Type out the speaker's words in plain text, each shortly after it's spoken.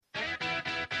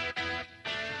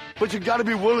but you got to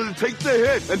be willing to take the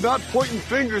hit and not pointing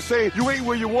fingers saying you ain't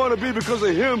where you want to be because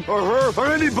of him or her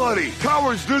or anybody.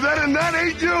 Cowards do that, and that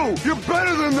ain't you. You're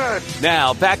better than that.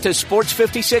 Now, back to Sports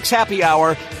 56 Happy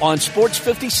Hour on Sports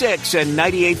 56 and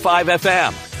 98.5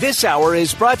 FM. This hour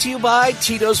is brought to you by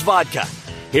Tito's Vodka.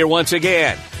 Here once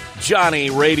again,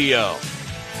 Johnny Radio.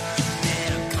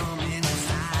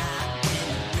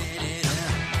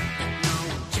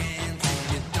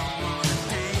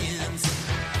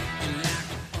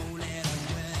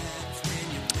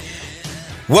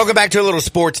 Welcome back to a little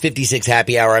Sports 56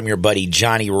 Happy Hour. I'm your buddy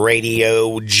Johnny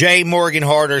Radio. Jay Morgan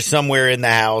Harder somewhere in the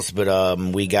house, but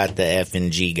we got the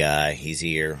F&G guy. He's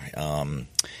here.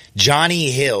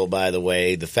 Johnny Hill, by the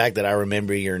way. The fact that I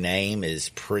remember your name is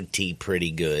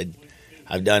pretty good.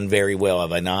 I've done very well,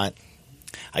 have I not?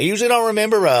 I usually don't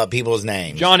remember people's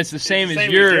names. John, it's the same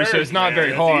as yours, so it's not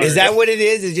very hard. Is that what it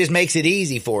is? It just makes it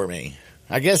easy for me.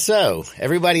 I guess so.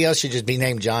 Everybody else should just be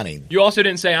named Johnny. You also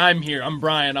didn't say I'm here. I'm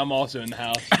Brian. I'm also in the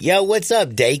house. Yo, what's up,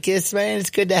 Dacus, man?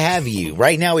 It's good to have you.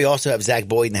 Right now, we also have Zach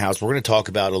Boyd in the house. We're going to talk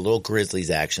about a little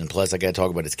Grizzlies action. Plus, I got to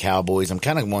talk about his Cowboys. I'm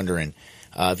kind of wondering,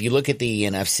 if you look at the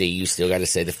NFC, you still got to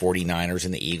say the 49ers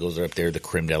and the Eagles are up there, the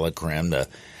creme de la creme. The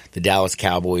Dallas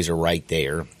Cowboys are right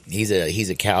there. He's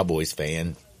a Cowboys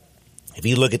fan. If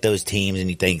you look at those teams and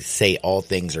you say all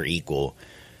things are equal,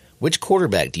 which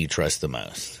quarterback do you trust the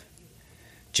most?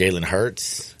 Jalen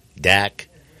Hurts, Dak,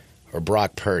 or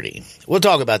Brock Purdy? We'll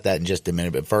talk about that in just a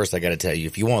minute, but first I got to tell you,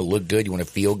 if you want to look good, you want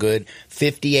to feel good,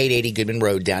 5880 Goodman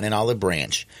Road down in Olive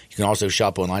Branch. You can also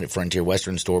shop online at Frontier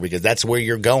Western Store because that's where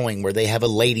you're going, where they have a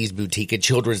ladies' boutique, a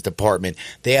children's department.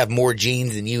 They have more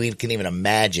jeans than you can even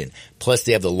imagine. Plus,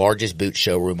 they have the largest boot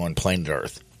showroom on planet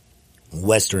Earth.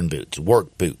 Western boots,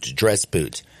 work boots, dress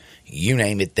boots, you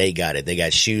name it, they got it. They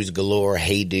got shoes galore,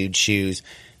 Hey Dude shoes.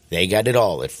 They got it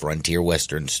all at Frontier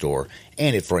Western Store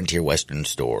and at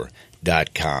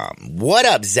FrontierWesternStore.com. What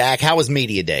up, Zach? How was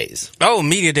Media Days? Oh,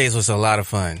 Media Days was a lot of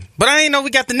fun. But I didn't know we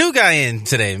got the new guy in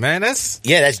today, man. That's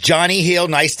Johnny Hill.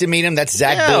 Nice to meet him. That's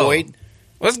Zach Boyd.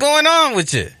 What's going on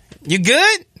with you? You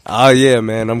good? Oh, yeah,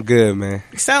 man. I'm good, man.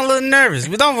 You sound a little nervous.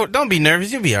 But don't be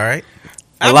nervous. You'll be all right.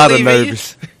 A lot of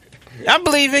nervous. I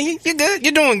believe in you. You're good.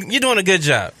 You're doing a good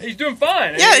job. He's doing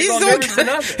fine. Yeah, he's doing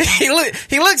good.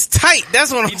 He looks tight.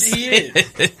 That's what I'm saying.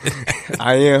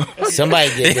 I am. Somebody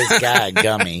get this guy a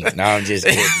gummy. No, I'm just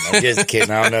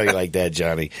kidding. I don't know you like that,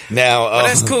 Johnny. Now, but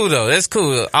that's cool though. That's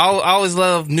cool. I always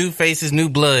love new faces, new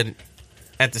blood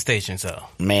at the station. So,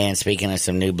 man, speaking of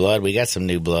some new blood, we got some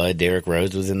new blood. Derrick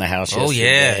Rose was in the house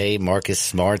yesterday. Yeah. Marcus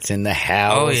Smart's in the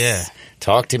house. Oh yeah.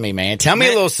 Talk to me, man. Tell me a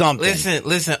little something.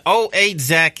 Listen. 08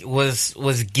 Zach was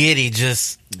giddy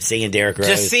just seeing Derrick Rose.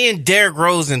 Just seeing Derrick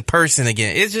Rose in person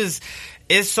again. It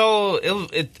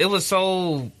was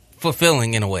so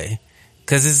fulfilling in a way.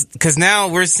 Cause now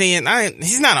we're seeing,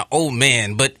 he's not an old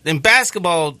man, but in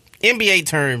basketball, NBA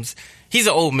terms, he's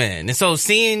an old man. And so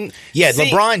seeing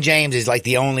LeBron James is like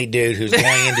the only dude who's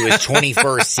going into his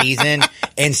 21st season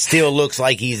and still looks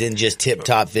like he's in just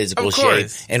tip-top physical shape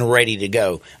and ready to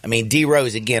go. I mean, D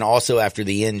Rose again, also after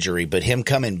the injury, but him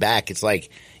coming back, it's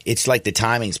like the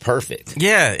timing's perfect.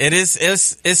 Yeah, it is.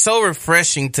 It's so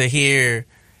refreshing to hear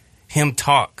him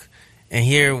talk and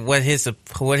hear what he's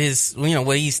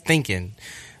thinking.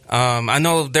 I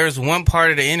know there's one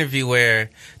part of the interview where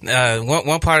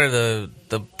one part of the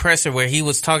presser where he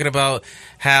was talking about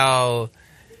how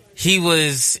he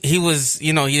was he was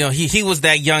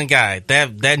that young guy,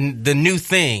 that the new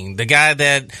thing, the guy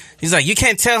that he's like, you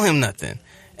can't tell him nothing.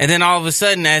 And then all of a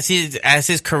sudden, as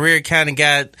his career kind of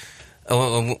got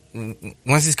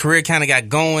once his career kind of got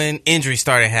going, injuries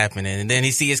started happening, and then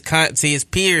he see his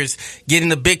peers getting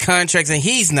the big contracts and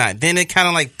he's not. Then it kind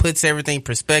of like puts everything in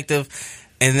perspective,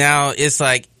 and now it's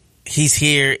like he's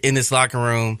here in this locker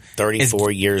room, 34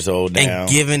 years old now, and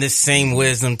giving the same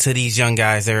wisdom to these young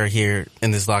guys that are here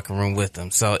in this locker room with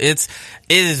him. So it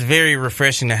is very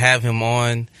refreshing to have him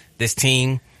on this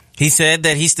team. He said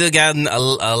that he still got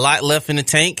a lot left in the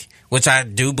tank, which I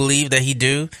do believe that he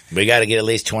do. We got to get at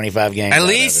least 25 games. At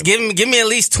least give me at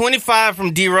least 25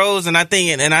 from D Rose, and I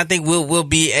think we'll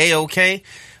be A-okay.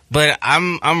 But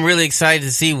I'm really excited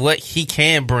to see what he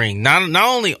can bring, not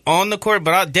only on the court,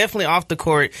 but definitely off the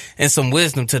court, and some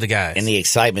wisdom to the guys. And the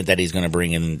excitement that he's going to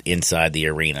bring inside the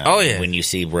arena. Oh yeah! When you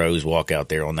see Rose walk out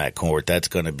there on that court, that's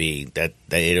going to be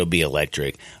it'll be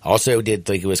electric. Also, did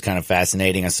think it was kind of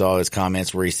fascinating. I saw his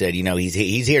comments where he said,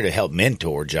 he's here to help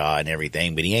mentor Ja and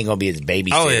everything, but he ain't going to be his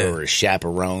babysitter or his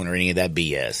chaperone or any of that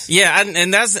BS. Yeah,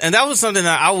 and that was something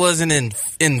that I wasn't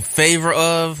in favor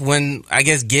of when I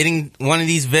guess getting one of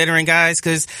these veteran guys,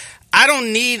 because I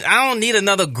don't need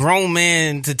another grown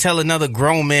man to tell another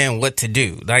grown man what to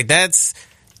do. Like that's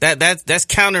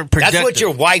counterproductive. That's what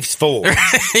your wife's for.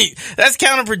 That's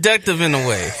counterproductive in a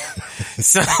way.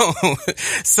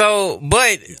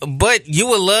 But you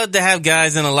would love to have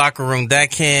guys in the locker room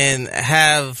that can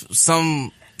have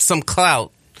some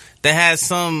clout, that has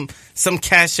some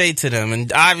cachet to them.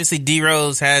 And obviously D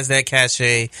Rose has that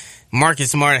cachet.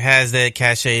 Marcus Smart has that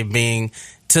cachet, being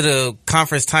to the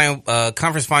conference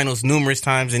finals numerous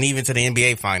times, and even to the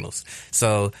NBA finals.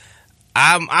 So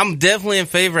I'm definitely in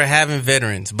favor of having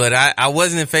veterans, but I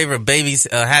wasn't in favor of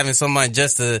having someone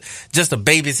just to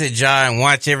babysit Ja and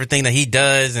watch everything that he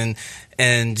does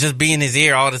and just be in his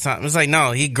ear all the time. It's like,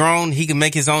 no, he grown, he can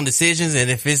make his own decisions, and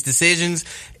if his decisions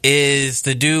is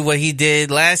to do what he did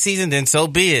last season, then so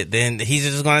be it. Then he's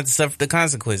just going to have to suffer the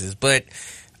consequences. But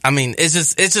I mean, it's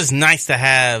just nice to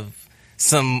have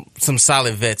some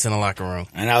solid vets in the locker room.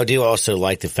 And I do also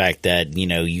like the fact that, you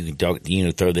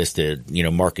can throw this to,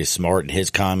 Marcus Smart and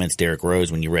his comments, Derrick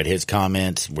Rose, when you read his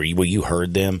comments, where you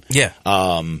heard them. Yeah.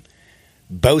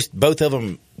 Both of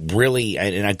them really,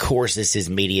 and of course this is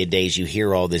media days, you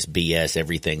hear all this BS,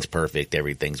 everything's perfect,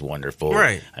 everything's wonderful.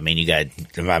 Right. I mean, you got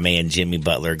my man Jimmy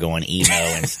Butler going emo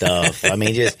and stuff. I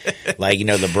mean, just like,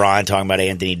 LeBron talking about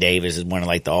Anthony Davis is one of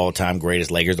like the all-time greatest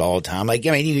Lakers of all time. Like,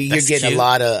 I mean, you're That's getting cute.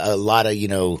 a lot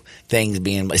of, things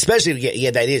being, especially,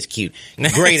 yeah, that is cute.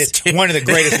 Greatest, one of the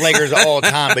greatest Lakers of all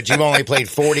time, but you've only played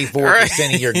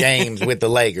 44% of your games with the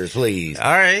Lakers, please. All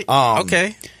right.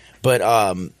 Okay. But,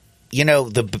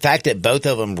 the fact that both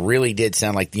of them really did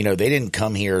sound like, they didn't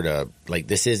come here to, like,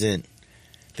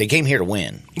 they came here to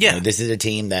win. Yeah. This is a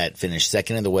team that finished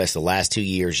second in the West the last 2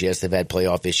 years. Yes, they've had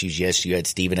playoff issues. Yes, you had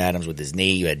Steven Adams with his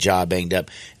knee. You had Ja banged up.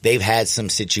 They've had some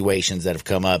situations that have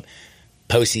come up.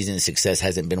 Postseason success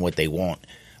hasn't been what they want.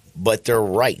 But they're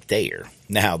right there.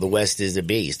 Now, the West is a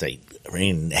beast. Hell,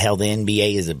 the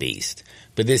NBA is a beast.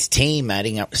 But this team,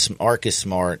 adding up Marcus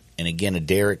Smart and, again, a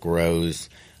Derrick Rose,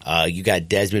 you got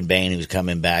Desmond Bane, who's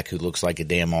coming back, who looks like a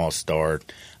damn all-star.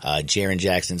 Jaren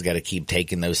Jackson's got to keep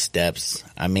taking those steps.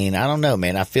 I mean, I don't know,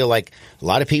 man. I feel like a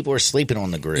lot of people are sleeping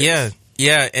on the Grizz.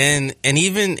 Yeah, and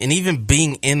even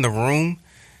being in the room,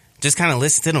 just kind of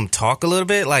listen to them talk a little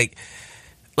bit, like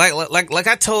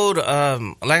I told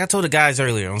the guys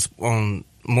earlier on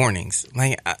mornings,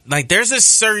 like there's a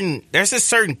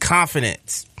certain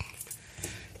confidence.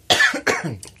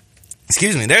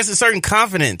 Excuse me. There's a certain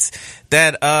confidence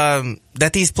that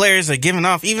these players are giving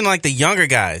off, even like the younger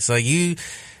guys. Like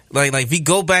if you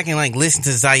go back and like listen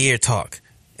to Zaire talk,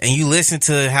 and you listen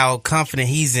to how confident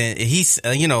he's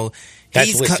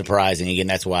That's what's surprising. Again,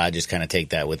 that's why I just kind of take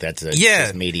that with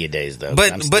just media days, though.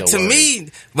 But to me,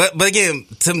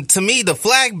 to me, the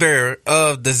flag bearer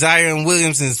of the Zion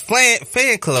Williamson's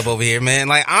fan club over here, man,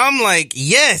 like I'm like,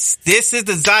 yes, this is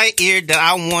the Zaire that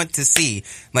I want to see.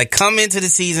 Like, come into the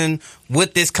season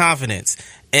with this confidence.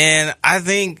 And I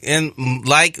think, and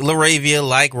like LaRavia,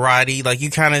 like Roddy, like you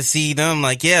kind of see them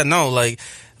like, yeah, no, like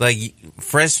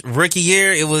fresh rookie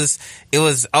year, it was,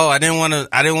 I didn't want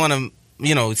to,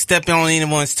 step on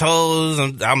anyone's toes.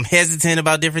 I'm hesitant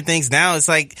about different things. Now it's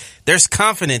like there's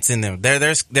confidence in them.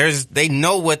 They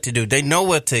know what to do. They know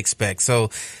what to expect.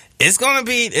 So it's gonna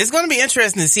be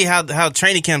interesting to see how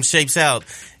training camp shapes out.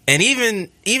 And even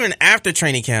after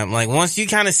training camp, like once you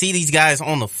kind of see these guys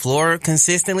on the floor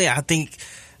consistently, I think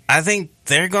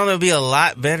they're gonna be a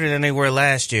lot better than they were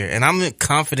last year. And I'm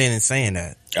confident in saying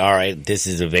that. All right, this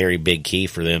is a very big key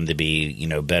for them to be,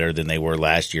 better than they were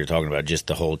last year, talking about just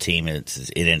the whole team and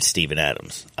it's Steven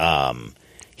Adams.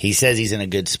 He says he's in a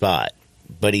good spot,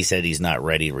 but he said he's not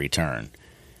ready to return.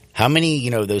 How many,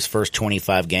 those first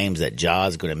 25 games that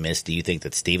Ja's going to miss do you think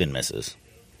that Steven misses?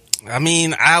 I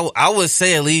mean, I would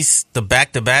say at least the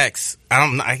back-to-backs.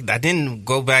 I didn't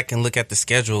go back and look at the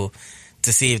schedule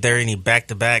to see if there are any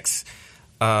back-to-backs.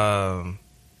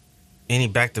 Any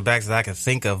back-to-backs that I can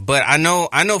think of, but I know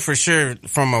for sure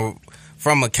from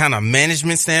a kind of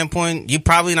management standpoint, you're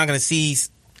probably not going to see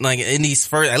like at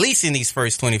least in these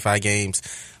first 25 games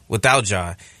without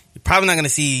Ja, you're probably not going to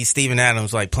see Steven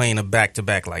Adams like playing a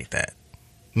back-to-back like that.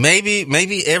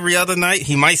 Maybe every other night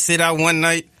he might sit out one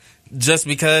night just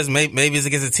because maybe it's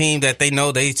against a team that they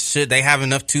know they have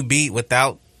enough to beat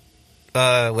without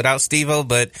Steve-O,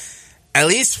 but at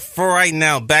least for right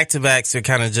now, back-to-backs are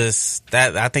kind of just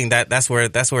that. I think that's where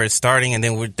it's starting, and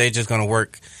then they're just going to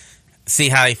see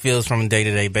how he feels from a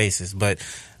day-to-day basis. But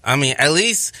I mean, at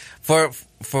least from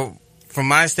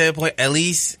my standpoint, at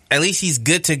least he's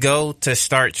good to go to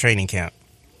start training camp.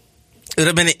 It would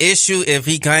have been an issue if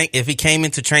he came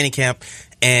into training camp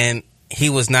and he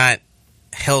was not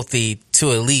healthy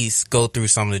to at least go through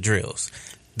some of the drills.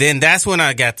 then that's when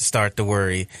I got to start to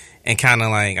worry and kind of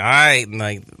like, all right,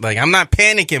 like I'm not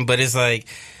panicking, but it's like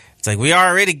we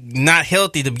already not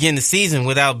healthy to begin the season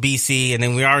without BC, and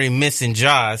then we're already missing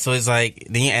Ja. So it's like,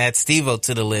 then you add Steve-O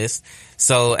to the list.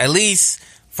 So at least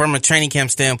from a training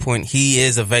camp standpoint, he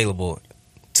is available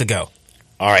to go.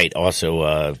 All right.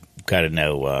 Also, got to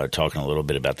know, talking a little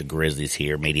bit about the Grizzlies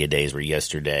here. Media days were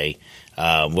yesterday.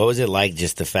 What was it like,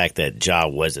 just the fact that Ja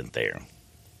wasn't there?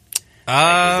 Is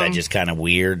that just kind of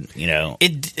weird? You know,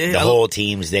 the whole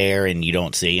team's there and you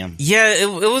don't see him. Yeah, it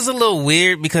was a little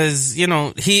weird because, you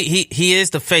know, he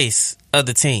is the face of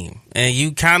the team, and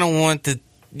you kind of want to,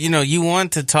 you know, you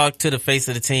want to talk to the face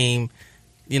of the team,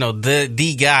 you know,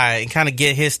 the guy, and kind of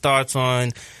get his thoughts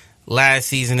on last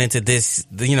season into this,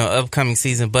 you know, upcoming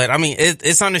season. But I mean,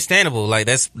 it's understandable. Like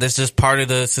that's just part of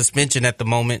the suspension at the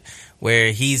moment,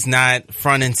 where he's not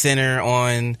front and center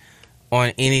on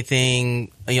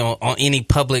anything, you know, on any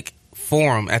public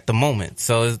forum at the moment.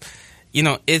 So, you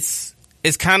know, it's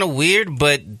kind of weird,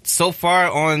 but so far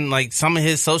on like some of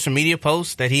his social media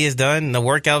posts that he has done, the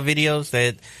workout videos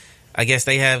that I guess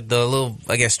they have, the little,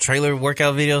 I guess, trailer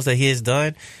workout videos that he has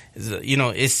done, you know,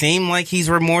 it seemed like he's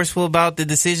remorseful about the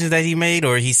decisions that he made,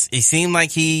 or he seemed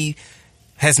like he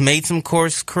has made some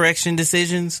course correction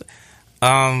decisions.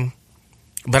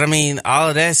 But I mean, all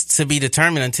of that's to be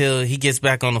determined until he gets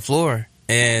back on the floor,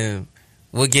 and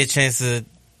we'll get a chance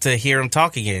to hear him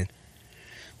talk again.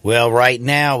 Well, right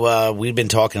now, we've been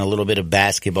talking a little bit of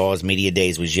basketball, as media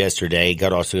days was yesterday.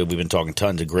 We've been talking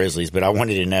tons of Grizzlies, but I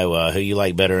wanted to know who you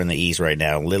like better in the East right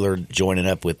now. Lillard joining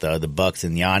up with the Bucks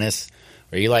and Giannis,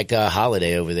 or you like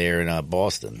Holiday over there in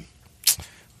Boston?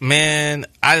 Man,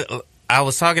 I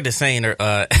was talking to Sainer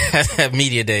at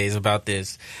media days about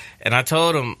this, and I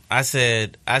told him, I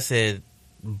said,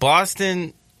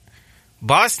 Boston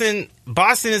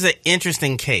is an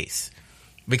interesting case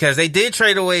because they did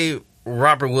trade away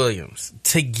Robert Williams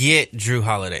to get Drew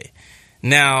Holiday.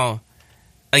 Now,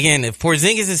 again, if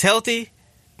Porzingis is healthy,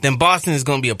 then Boston is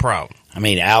going to be a problem. I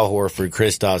mean, Al Horford,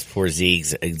 Kristaps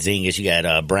Porzingis, you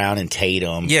got Brown and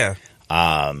Tatum. Yeah.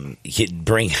 You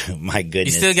bring, my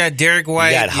goodness. You still got Derek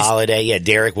White. You got Holiday. Yeah,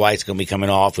 Derek White's going to be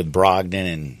coming off with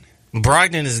Brogdon.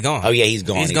 Brogdon is gone. Oh, yeah, he's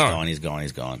gone. He's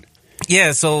gone.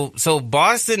 Yeah, so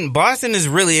Boston is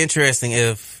really interesting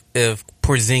if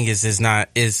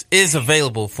Porzingis is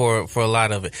available for a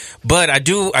lot of it. But I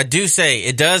do say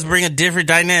it does bring a different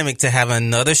dynamic to have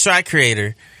another shot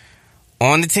creator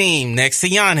on the team next to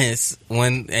Giannis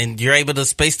and you're able to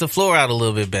space the floor out a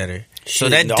little bit better. So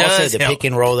that also does the help. pick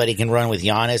and roll that he can run with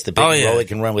Giannis, the pick and roll he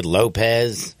can run with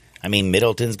Lopez. I mean,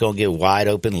 Middleton's going to get wide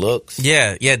open looks.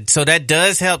 Yeah. So that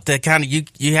does help to kind of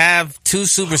you have two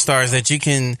superstars that you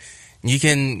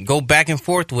can go back and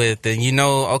forth with, and you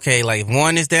know, okay, like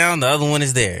one is down, the other one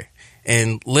is there,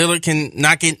 and Lillard can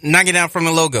knock it down from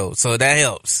the logo, so that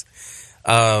helps.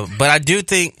 But I do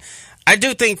think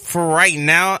for right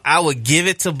now, I would give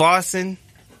it to Boston,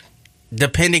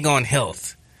 depending on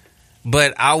health.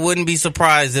 But I wouldn't be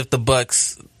surprised if the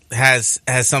Bucks has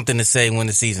something to say when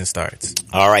the season starts.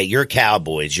 All right, you're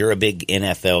Cowboys. You're a big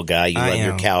NFL guy. You love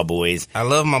your Cowboys. I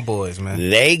love my boys, man.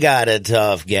 They got a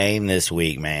tough game this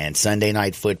week, man. Sunday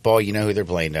Night Football. You know who they're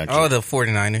playing, don't you? Oh, the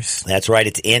 49ers. That's right.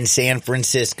 It's in San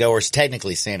Francisco, or it's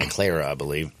technically Santa Clara, I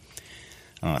believe.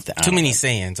 Too many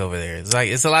Sands over there.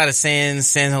 It's a lot of Sands,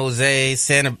 San Jose,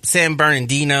 San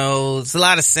Bernardino. It's a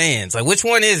lot of Sands. Like, which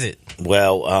one is it?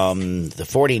 Well, the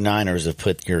 49ers have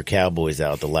put your Cowboys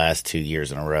out the last 2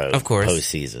 years in a row. Of course.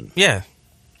 Postseason. Yeah.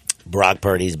 Brock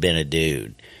Purdy's been a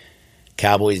dude.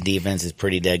 Cowboys defense is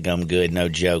pretty deadgum good, no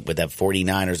joke. But that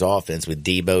 49ers offense with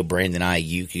Debo, Brandon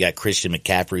Ayuk, you got Christian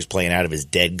McCaffrey who's playing out of his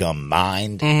deadgum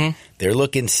mind. Mm-hmm. They're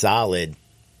looking solid.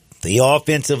 The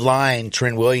offensive line,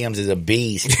 Trent Williams is a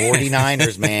beast.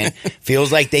 49ers, man.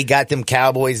 Feels like they got them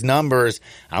Cowboys numbers.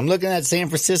 I'm looking at San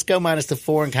Francisco minus the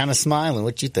 4 and kind of smiling.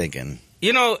 What you thinking?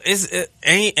 You know,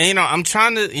 I'm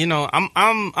trying to, you know,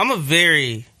 I'm a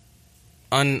very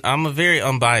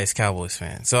unbiased Cowboys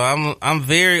fan. So I'm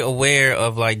very aware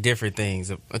of like different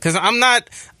things, because I'm not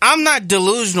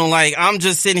delusional. Like, I'm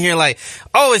just sitting here like,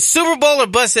 oh, it's Super Bowl or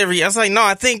bust every year. I was like, no,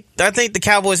 I think the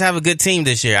Cowboys have a good team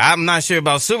this year. I'm not sure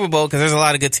about Super Bowl because there's a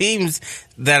lot of good teams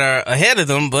that are ahead of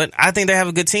them, but I think they have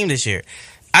a good team this year.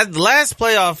 The last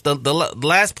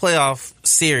playoff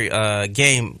series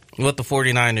game with the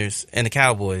 49ers and the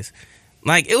Cowboys,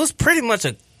 like, it was pretty much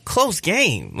a close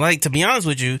game. Like, to be honest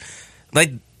with you,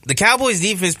 like, the Cowboys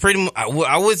defense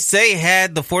I would say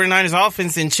had the 49ers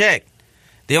offense in check.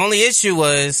 The only issue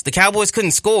was the Cowboys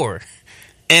couldn't score,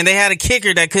 and they had a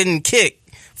kicker that couldn't kick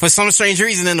for some strange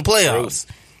reason in the playoffs.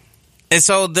 And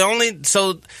so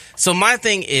so my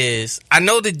thing is, I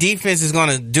know the defense is going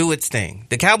to do its thing.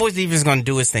 The Cowboys defense is going to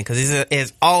do its thing because it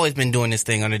has always been doing this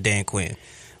thing under Dan Quinn.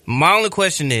 My only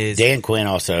question is, Dan Quinn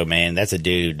also, man, that's a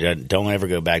dude. Don't ever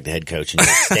go back to head coaching.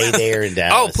 Just stay there in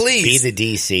Dallas. Oh, please. Be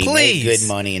the DC. Please. Make good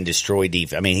money and destroy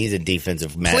defense. I mean, he's a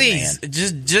defensive madman. please,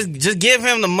 just give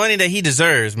him the money that he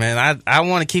deserves, man. I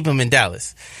want to keep him in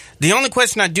Dallas. The only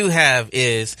question I do have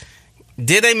is,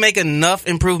 did they make enough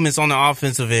improvements on the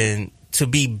offensive end to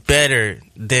be better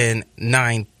than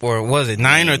 9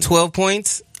 or 12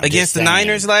 points against the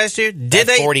Niners last year? Did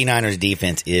they? 49ers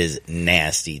defense is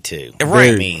nasty too.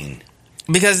 Right. I mean,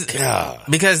 Because God.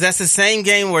 that's the same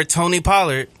game where Tony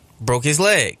Pollard broke his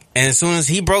leg. And as soon as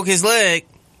he broke his leg,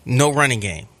 no running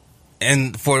game.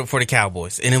 And for the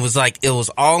Cowboys. And it was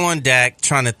all on Dak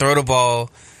trying to throw the ball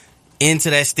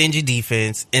into that stingy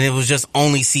defense, and it was just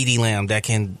only CeeDee Lamb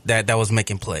that was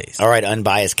making plays. All right,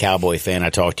 unbiased Cowboy fan,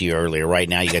 I talked to you earlier. Right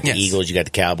now, you got the Yes. Eagles, you got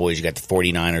the Cowboys, you got the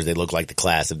 49ers. They look like the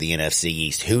class of the NFC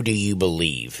East. Who do you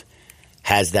believe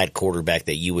has that quarterback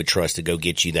that you would trust to go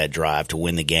get you that drive to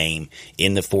win the game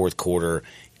in the fourth quarter?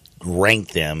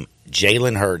 Rank them: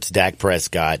 Jalen Hurts, Dak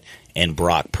Prescott, and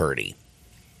Brock Purdy.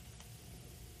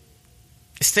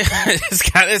 It's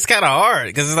kind of hard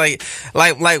because it's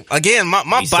like again, my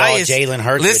We bias. saw Jalen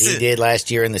Hurts, Listen, what he did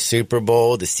last year in the Super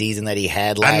Bowl, the season that he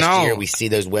had I know. last year. We see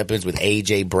those weapons with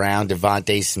A.J. Brown,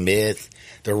 Devontae Smith.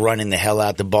 They're running the hell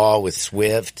out the ball with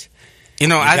Swift. you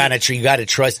know, You gotta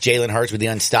trust Jalen Hurts with the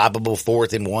unstoppable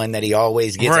 4th and 1 that he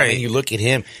always gets. I Right. mean, you look at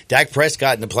him. Dak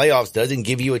Prescott in the playoffs doesn't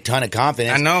give you a ton of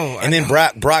confidence. I know. And then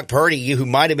Brock Purdy, who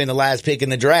might have been the last pick in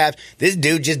the draft, this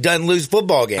dude just doesn't lose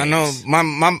football games. I know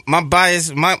my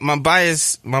bias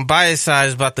side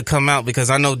is about to come out because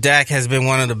I know Dak has been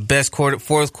one of the best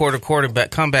fourth quarter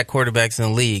comeback quarterbacks in the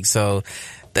league. So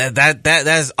that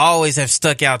has always have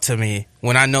stuck out to me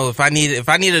when I know if I need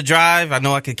a drive, I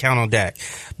know I can count on Dak.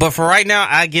 But for right now,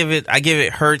 I give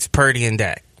it Hurts, Purdy, and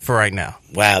Dak for right now.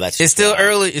 Wow, that's It's still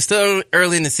early. It's still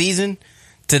early in the season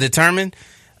to determine.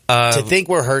 to think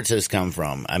where Hurts has come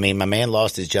from. I mean, my man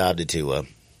lost his job to Tua,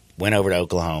 went over to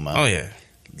Oklahoma. Oh yeah.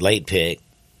 Late pick,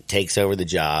 takes over the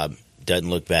job, doesn't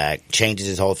look back, changes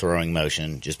his whole throwing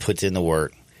motion, just puts in the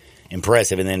work.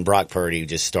 Impressive. And then Brock Purdy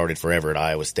just started forever at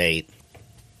Iowa State.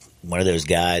 One of those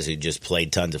guys who just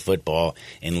played tons of football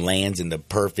and lands in the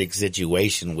perfect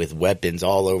situation with weapons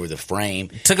all over the frame.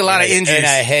 Took a lot of injuries. And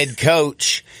a head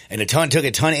coach took a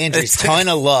ton of injuries, ton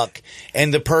of luck,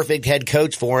 and the perfect head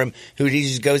coach for him who he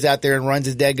just goes out there and runs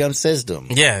his dadgum system.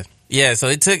 Yeah. Yeah. So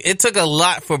it took a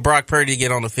lot for Brock Purdy to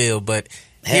get on the field, but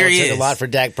here he It took is. a lot for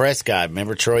Dak Prescott.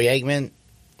 Remember Troy Aikman?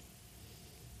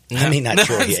 I mean, not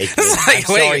Troy Aikman. It's like,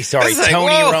 I'm sorry, it's like,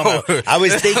 Tony whoa. Romo. I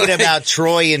was thinking about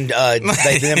Troy and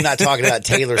them not talking about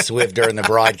Taylor Swift during the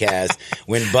broadcast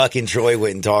when Buck and Troy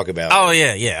wouldn't talk about it. Oh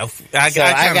yeah. I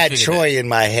got Troy in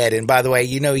my head, and by the way,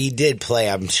 he did play.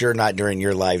 I'm sure not during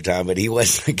your lifetime, but he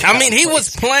was. I mean, he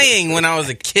was playing when I was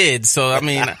a kid, so I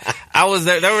mean, I was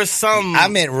there. There was some. I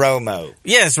meant Romo.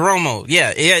 Yes, Romo.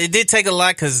 Yeah. It did take a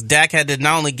lot because Dak had to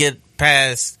not only get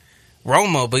past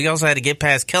Romo, but he also had to get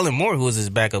past Kellen Moore, who was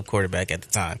his backup quarterback at the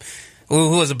time, who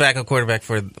was a backup quarterback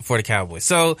for the Cowboys.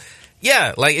 So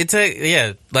yeah, like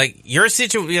like your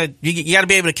situation, you got to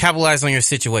be able to capitalize on your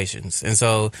situations. And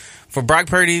so for Brock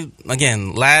Purdy,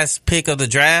 again, last pick of the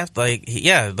draft, he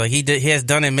has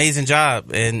done an amazing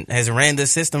job and has ran the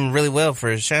system really well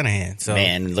for Shanahan. So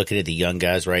Man, looking at the young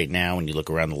guys right now, when you look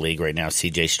around the league right now,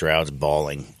 C.J. Stroud's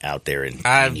balling out there in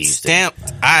Houston.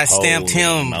 I stamped Holy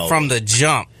him moly. from the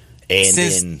jump.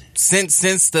 And Since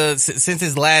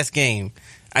his last game,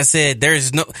 I said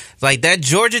there's no that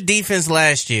Georgia defense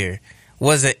last year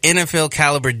was an NFL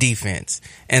caliber defense,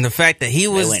 and the fact that he they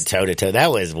was went toe to toe. That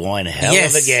was one hell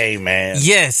of a game, man.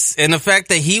 Yes, and the fact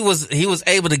that he was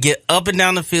able to get up and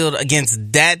down the field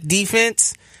against that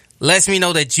defense lets me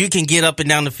know that you can get up and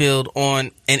down the field on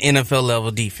an NFL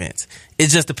level defense. It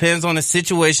just depends on the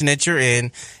situation that you're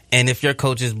in and if your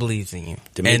coaches believes in you.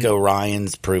 D'Amico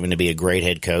Ryan's proven to be a great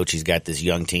head coach. He's got this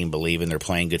young team believing they're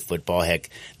playing good football.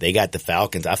 Heck, they got the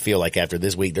Falcons. I feel like after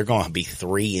this week, they're going to be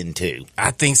 3-2.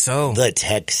 I think so. The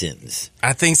Texans.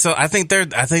 I think so. I think they're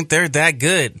that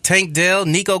good. Tank Dell,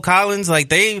 Nico Collins,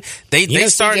 they starting to CJ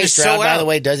Stroud, show out. by the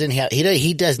way,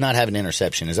 he does not have an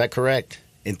interception. Is that correct?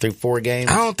 through 4 games?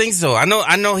 I don't think so. I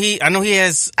know he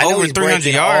has over he's 300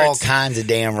 breaking yards. all kinds of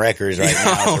damn records right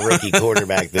now as a rookie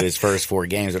quarterback through his first 4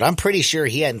 games. But I'm pretty sure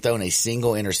he hadn't thrown a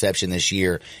single interception this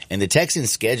year. And the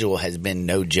Texans' schedule has been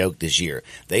no joke this year.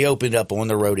 They opened up on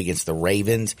the road against the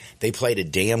Ravens. They played a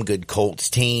damn good Colts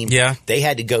team. Yeah. They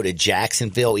had to go to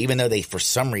Jacksonville, even though they for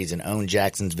some reason own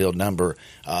Jacksonville number.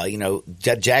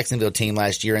 Jacksonville team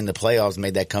last year in the playoffs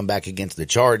made that comeback against the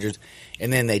Chargers.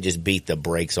 And then they just beat the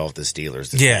brakes off the Steelers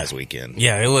this past weekend.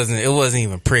 Yeah, it wasn't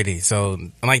even pretty. So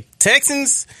like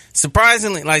Texans,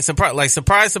 surprisingly,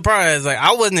 surprise, like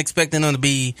I wasn't expecting them to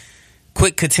be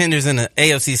quick contenders in the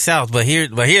AFC South, but here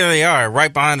they are,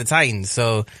 right behind the Titans.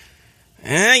 So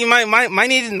you might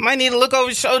need to look over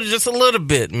your shoulder just a little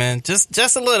bit, man.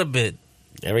 Just a little bit.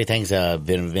 Everything's been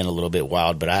a little bit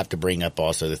wild, but I have to bring up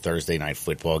also the Thursday night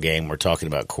football game. We're talking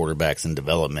about quarterbacks and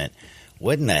development.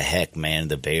 What in the heck, man,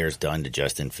 the Bears done to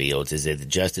Justin Fields? Is it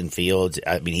Justin Fields?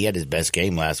 I mean, he had his best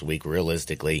game last week,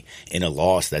 realistically, in a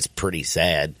loss. That's pretty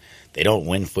sad. They don't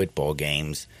win football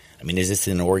games. I mean, is this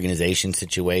an organization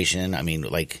situation? I mean,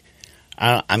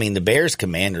 the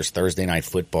Bears-Commanders Thursday night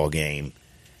football game,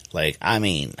 I'm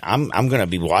going to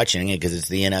be watching it because it's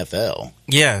the NFL.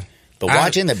 Yeah. But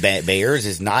watching the Bears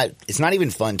it's not even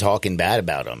fun talking bad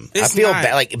about them. I feel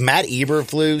bad. Like Matt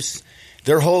Eberflus,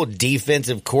 their whole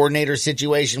defensive coordinator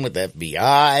situation with the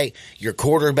FBI, your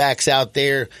quarterback's out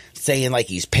there saying like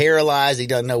he's paralyzed, he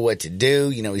doesn't know what to do,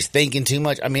 he's thinking too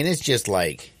much. I mean, it's just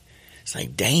like,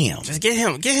 damn. Just get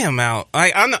him out.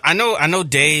 I know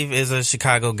Dave is a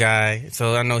Chicago guy,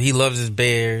 so I know he loves his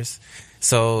Bears.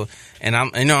 So, and I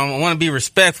want to be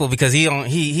respectful because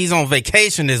he's on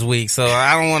vacation this week, so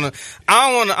I don't want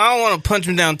to punch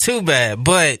him down too bad,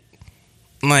 but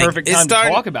perfect time to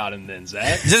talk about him then,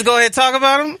 Zach. Just go ahead and talk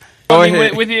about him.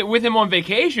 With him on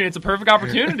vacation, it's a perfect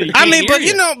opportunity.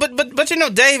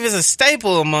 But Dave is a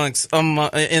staple amongst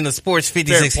in the Sports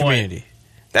 56 community.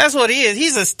 That's what he is.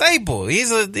 He's a staple.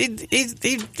 He's on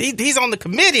the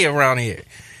committee around here.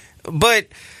 But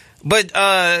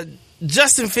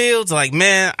Justin Fields,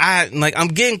 I'm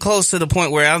getting close to the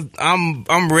point where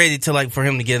I'm ready to for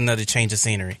him to get another change of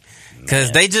scenery.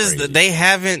 Because they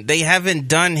haven't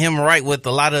done him right with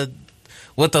a lot of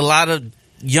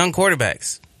young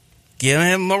quarterbacks. Give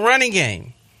him a running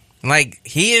game.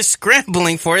 He is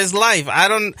scrambling for his life.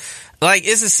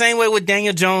 It's the same way with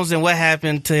Daniel Jones and what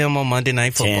happened to him on Monday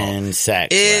Night Football. 10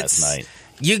 sacks last night.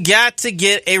 You got to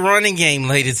get a running game,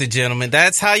 ladies and gentlemen.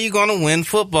 That's how you're going to win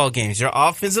football games. Your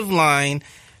offensive line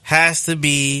has to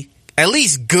be at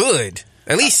least good,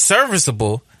 at least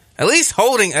serviceable, at least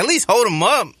hold them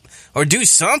up. Or do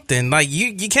something.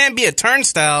 You can't be a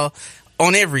turnstile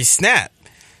on every snap.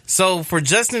 So for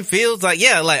Justin Fields,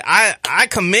 I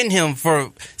commend him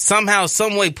for somehow,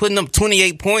 some way putting up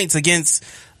 28 points against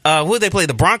who did they play?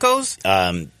 The Broncos?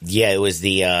 It was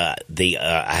I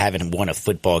haven't won a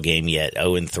football game yet.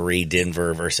 0-3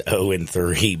 Denver versus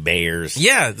 0-3 Bears.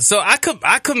 Yeah, so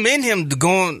I commend him to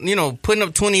going, putting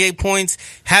up 28 points,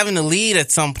 having a lead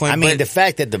at some point. I mean, the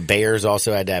fact that the Bears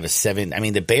also had to have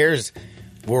the Bears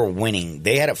were winning.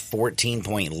 They had a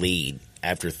 14-point lead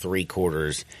after 3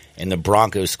 quarters, and the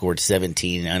Broncos scored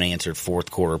 17 unanswered fourth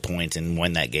quarter points and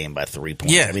won that game by 3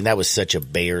 points. Yeah. I mean, that was such a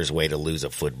Bears way to lose a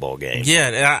football game.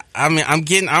 Yeah, I'm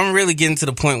really getting to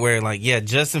the point where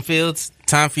Justin Fields,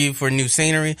 time for you for new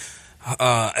scenery.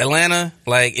 Atlanta,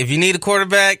 if you need a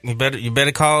quarterback, you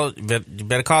better call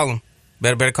him.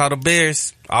 Better call the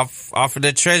Bears. Offer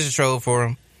that treasure trove for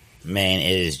him. Man,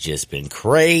 it has just been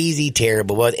crazy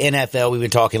terrible. But NFL, we've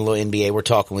been talking a little NBA. We're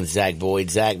talking with Zach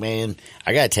Boyd. Zach, man,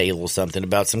 I got to tell you a little something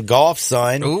about some golf,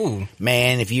 son. Ooh.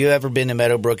 Man, if you ever been to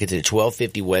Meadowbrook, it's at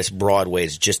 1250 West Broadway.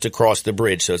 It's just across the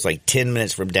bridge, so it's 10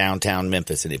 minutes from downtown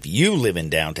Memphis. And if you live in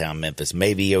downtown Memphis,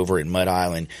 maybe over at Mud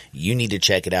Island, you need to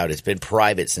check it out. It's been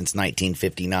private since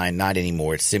 1959. Not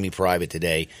anymore. It's semi-private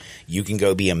today. You can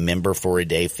go be a member for a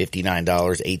day,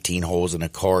 $59, 18 holes in a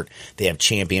cart. They have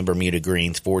champion Bermuda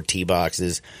greens, 4 tee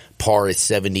boxes. Par is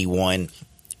 71.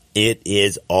 It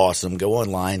is awesome. Go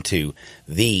online to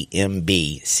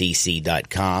thembcc.com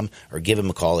or give them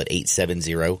a call at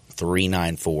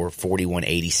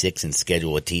 870-394-4186 and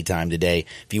schedule a tee time today.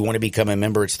 If you want to become a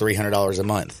member, it's $300 a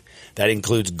month. That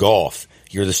includes golf.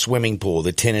 You're the swimming pool,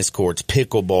 the tennis courts,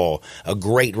 pickleball, a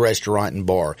great restaurant and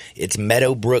bar. It's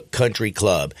Meadowbrook Country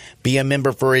Club. Be a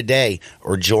member for a day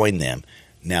or join them.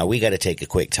 Now, we got to take a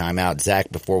quick time out.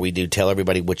 Zach, before we do, tell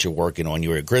everybody what you're working on.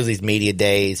 You were at Grizzlies Media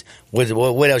Days.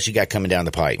 What else you got coming down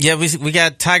the pipe? Yeah, we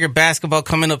got Tiger basketball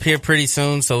coming up here pretty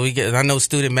soon. So I know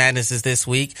Student Madness is this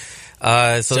week.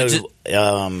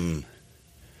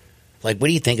 Like, what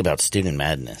do you think about Student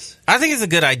Madness? I think it's a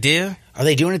good idea. Are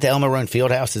they doing it at the Elma Run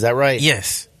Fieldhouse? Is that right?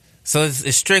 Yes. So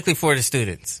it's strictly for the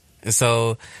students. And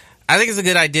so I think it's a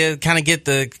good idea. Kind of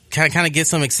get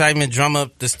some excitement, drum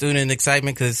up the student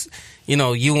excitement, because you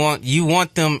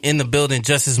want them in the building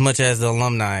just as much as the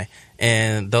alumni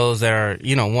and those that are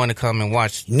want to come and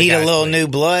watch. Need a little new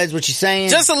blood, is what you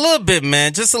saying? Just a little bit,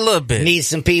 man. Just a little bit. Need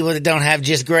some people that don't have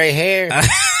just gray hair.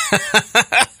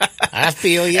 I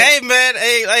feel you. Hey, man.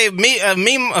 Hey, By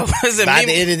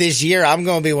the end of this year, I'm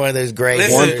going to be one of those gray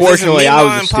hairs. Well, unfortunately, I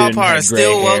was a student. Papa are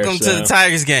still welcome hair, to the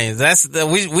Tigers games.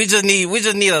 We just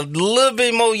need a little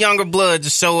bit more younger blood to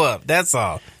show up. That's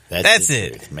all. That's it.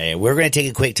 Truth, man. We're going to take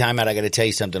a quick time out. I got to tell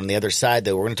you something. On the other side,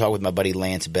 though, we're going to talk with my buddy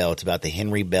Lance Bell. It's about the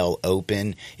Henry Bell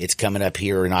Open. It's coming up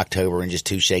here in October in just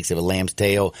 2 shakes of a lamb's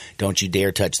tail. Don't you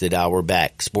dare touch the dial. We're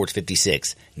back. Sports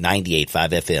 56, 98.5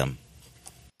 FM.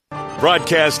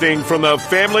 Broadcasting from the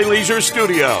Family Leisure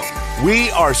Studio, we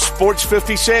are Sports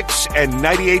 56 and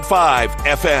 98.5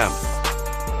 FM.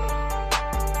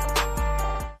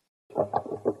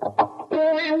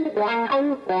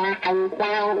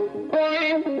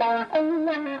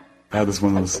 That is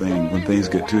one of those things. When things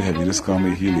get too heavy, just call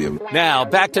me helium. Now,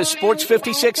 back to Sports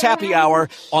 56 Happy Hour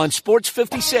on Sports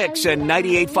 56 and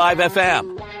 98.5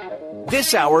 FM.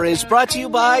 This hour is brought to you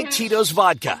by Tito's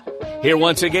Vodka. Here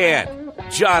once again,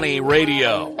 Johnny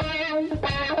Radio.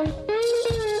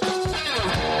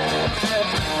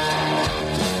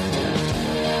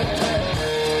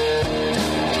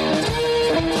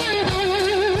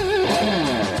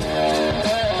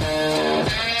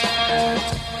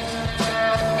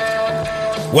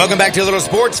 Welcome back to a little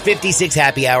Sports 56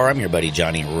 Happy Hour. I'm your buddy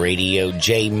Johnny Radio.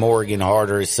 Jay Morgan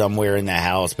Harder is somewhere in the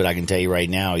house, but I can tell you right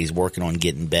now he's working on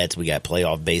getting bets. We got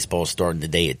playoff baseball starting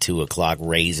today at 2 o'clock.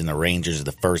 Rays and the Rangers are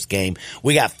the first game.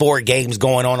 We got 4 games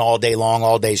going on all day long,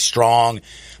 all day strong.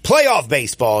 Playoff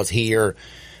baseball is here,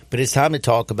 but it's time to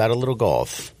talk about a little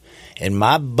golf. And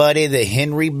my buddy, the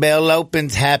Henry Bell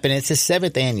Open's happening. It's the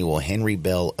 7th annual Henry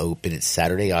Bell Open. It's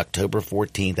Saturday, October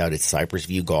 14th out at Cypress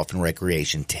View Golf and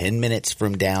Recreation, 10 minutes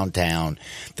from downtown.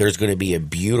 There's going to be a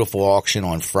beautiful auction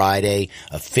on Friday,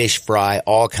 a fish fry,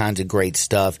 all kinds of great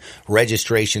stuff.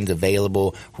 Registration's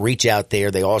available. Reach out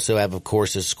there. They also have, of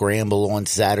course, a scramble on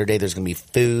Saturday. There's going to be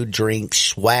food, drinks,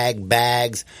 swag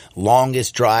bags,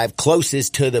 longest drive,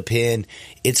 closest to the pin.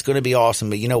 It's going to be awesome.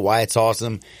 But you know why it's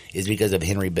awesome? Is because of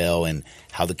Henry Bell and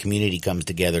how the community comes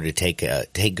together to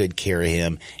take good care of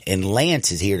him. And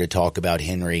Lance is here to talk about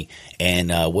Henry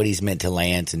and what he's meant to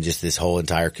Lance and just this whole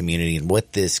entire community and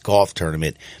what this golf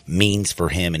tournament means for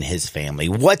him and his family.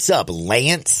 What's up,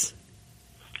 Lance?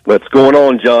 What's going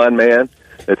on, John, man?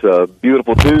 It's a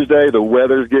beautiful Tuesday. The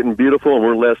weather's getting beautiful, and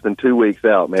we're less than 2 weeks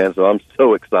out, man. So I'm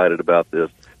so excited about this.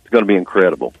 It's going to be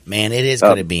incredible. Man, it is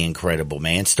going to be incredible,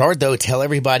 man. Start, though, tell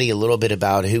everybody a little bit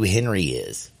about who Henry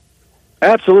is.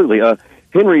 Absolutely.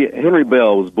 Henry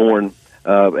Bell was born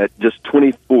at just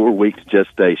 24 weeks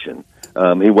gestation.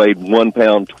 He weighed 1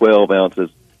 pound, 12 ounces.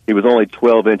 He was only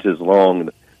 12 inches long and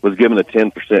was given a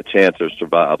 10% chance of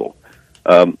survival.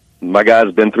 My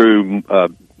guy's been through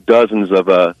dozens of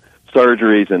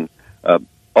surgeries, and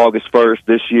August 1st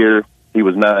this year, he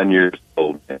was 9 years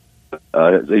old.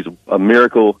 He's a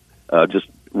miracle just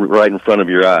right in front of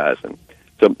your eyes. And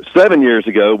so 7 years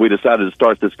ago, we decided to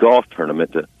start this golf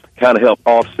tournament to kind of help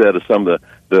offset some of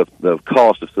the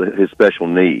cost of his special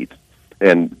needs.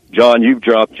 And, John, you've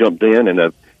jumped in and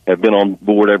have been on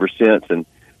board ever since. And,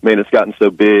 man, it's gotten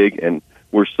so big, and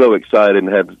we're so excited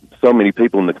and have so many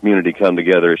people in the community come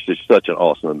together. It's just such an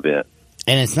awesome event.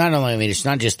 And it's not only, I mean, it's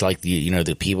not just like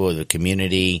the people of the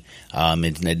community.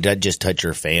 It doesn't just touch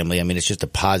your family. I mean, it's just a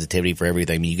positivity for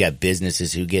everything. I mean, you got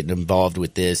businesses who get involved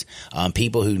with this.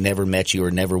 People who never met you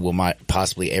or never will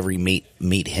possibly ever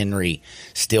meet Henry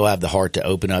still have the heart to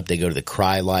open up. They go to the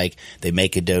Cry Like. They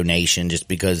make a donation just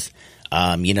because,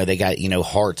 they got,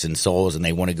 hearts and souls, and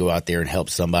they want to go out there and help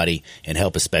somebody and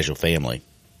help a special family.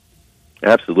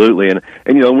 Absolutely. And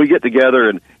we get together,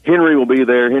 and Henry will be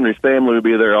there. Henry's family will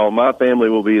be there. All my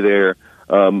family will be there.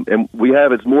 And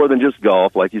it's more than just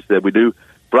golf. Like you said, we do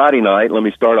Friday night. Let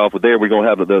me start off with there. We're going to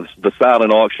have the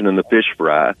silent auction and the fish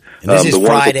fry. And this is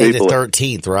Friday the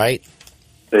 13th, right?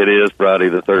 It is Friday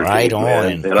the 13th. Right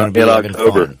on. In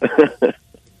October.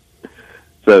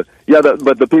 So,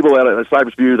 but the people out at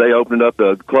Cypress View, they opened up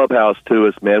the clubhouse to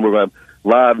us, man. We're going to have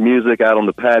live music out on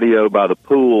the patio by the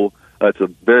pool. It's a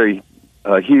very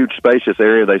huge, spacious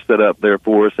area they set up there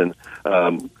for us, and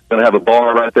going to have a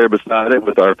bar right there beside it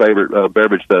with our favorite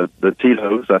beverage, the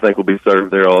Tito's. I think will be served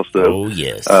there also. Oh,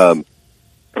 yes. And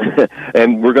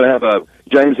we're going to have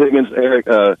James Higgins, Eric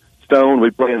Stone. We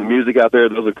playing the music out there.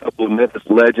 Those are a couple of Memphis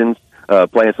legends.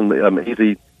 playing some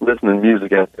easy listening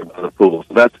music out there by the pool.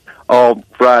 So that's all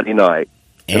Friday night.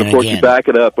 And of course, you back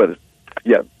it up with,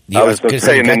 I was going to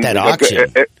say, you got that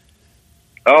auction.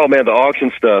 Oh, man, the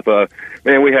auction stuff.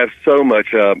 Man, we have so much.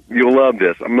 You'll love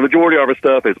this. The majority of our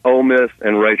stuff is Ole Miss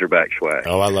and Razorback swag.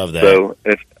 Oh, I love that. So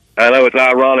I know it's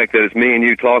ironic that it's me and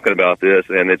you talking about this,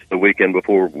 and it's the weekend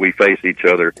before we face each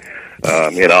other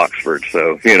in Oxford.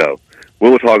 So,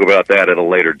 we'll talk about that at a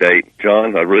later date.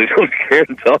 John, I really don't care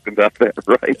to talk about that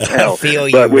right now. I feel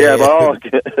you, but we have all...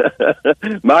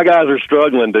 My guys are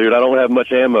struggling, dude. I don't have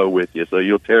much ammo with you, so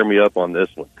you'll tear me up on this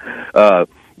one.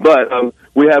 But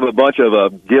we have a bunch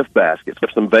of gift baskets. We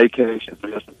have some vacations.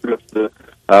 We have some trips to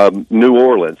New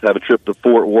Orleans, have a trip to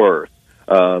Fort Worth.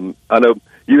 I know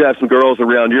you have some girls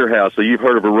around your house, so you've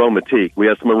heard of Aromatique. We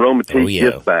have some Aromatique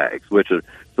gift bags, which are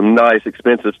some nice,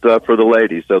 expensive stuff for the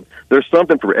ladies. So there's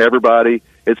something for everybody.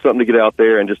 It's something to get out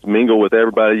there and just mingle with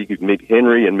everybody. You can meet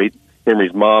Henry and meet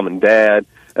Henry's mom and dad,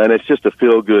 and it's just a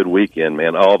feel-good weekend,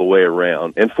 man, all the way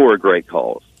around, and for a great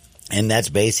cause. And that's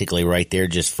basically right there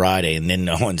just Friday. And then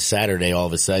on Saturday, all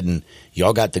of a sudden,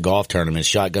 y'all got the golf tournament.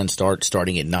 Shotgun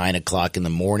starting at 9 o'clock in the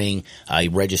morning.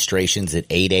 Registrations at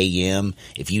 8 a.m.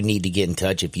 If you need to get in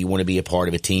touch, if you want to be a part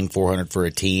of a team, $400 for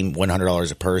a team,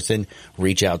 $100 a person,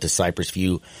 reach out to Cypress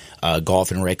View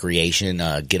Golf and Recreation.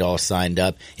 Get all signed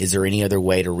up. Is there any other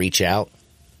way to reach out?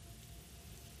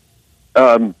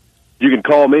 You can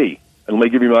call me. And let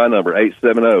me give you my number,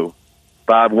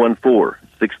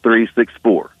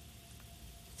 870-514-6364.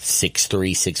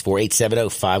 6364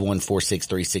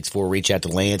 870-514-6364. Reach out to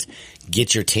Lance,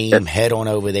 get your team, head on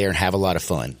over there and have a lot of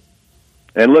fun.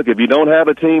 And look, if you don't have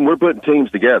a team, we're putting teams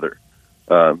together.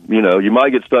 You might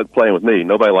get stuck playing with me.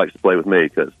 Nobody likes to play with me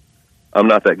because I'm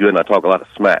not that good and I talk a lot of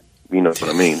smack. You know what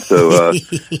I mean? So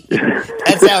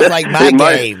that sounds like my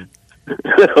game.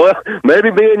 Well, maybe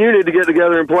me and you need to get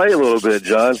together and play a little bit,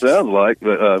 John. Sounds like,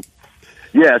 but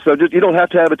so just you don't have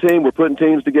to have a team. We're putting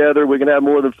teams together. We can have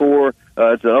more than 4.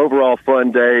 It's an overall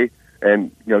fun day,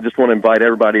 and just want to invite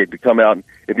everybody to come out.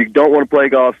 If you don't want to play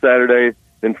golf Saturday,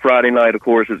 then Friday night, of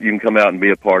course, you can come out and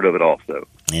be a part of it also.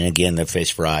 And again, the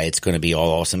fish fry, it's going to be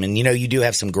all awesome. And you do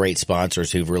have some great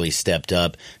sponsors who've really stepped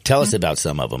up. Tell us about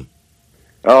some of them.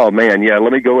 Oh man, yeah.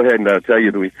 Let me go ahead and tell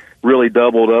you that we really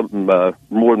doubled up and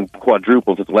more than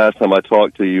quadrupled since the last time I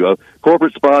talked to you.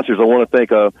 Corporate sponsors, I want to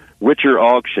thank Witcher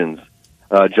Auctions,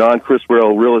 John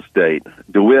Criswell Real Estate,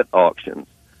 DeWitt Auctions,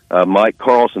 Mike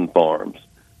Carlson Farms,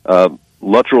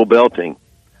 Luttrell Belting,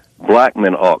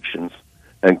 Blackman Auctions,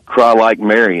 and Cry Like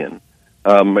Marion.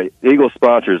 Eagle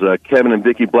sponsors, Kevin and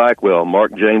Vicki Blackwell,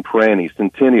 Mark Jane Pranny,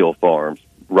 Centennial Farms,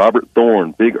 Robert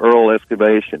Thorne, Big Earl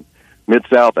Excavation,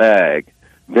 Mid-South Ag,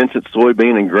 Vincent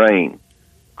Soybean and Grain,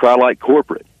 Cry Like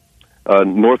Corporate,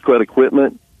 Northcutt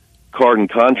Equipment, Cardin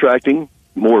Contracting,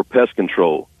 Moore Pest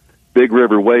Control, Big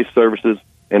River Waste Services,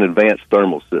 and Advanced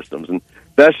Thermal Systems. And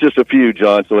that's just a few,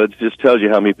 John, so it just tells you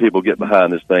how many people get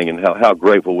behind this thing and how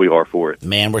grateful we are for it.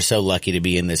 Man, we're so lucky to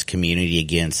be in this community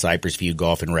again. Cypress View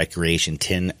Golf and Recreation,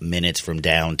 10 minutes from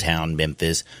downtown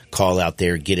Memphis. Call out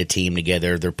there, get a team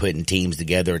together. They're putting teams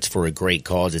together. It's for a great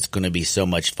cause. It's going to be so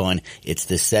much fun. It's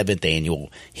the 7th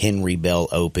annual Henry Bell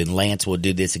Open. Lance will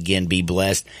do this again. Be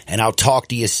blessed, and I'll talk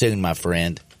to you soon, my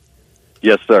friend.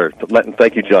 Yes, sir.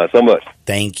 Thank you, John, so much.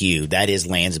 Thank you. That is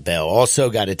Lance Bell. Also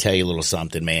got to tell you a little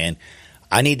something, man.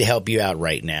 I need to help you out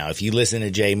right now. If you listen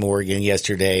to Jay Morgan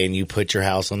yesterday and you put your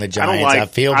house on the Giants, I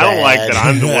feel bad. I don't like that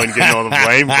I'm the one getting all the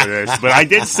blame for this, but I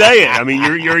did say it. I mean,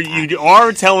 you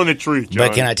are telling the truth, John.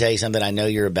 But can I tell you something? I know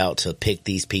you're about to pick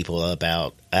these people up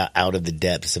out of the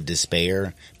depths of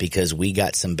despair because we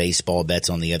got some baseball bets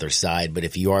on the other side. But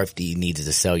if you need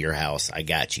to sell your house, I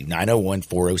got you.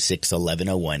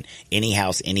 901-406-1101. Any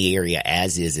house, any area,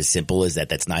 as simple as that.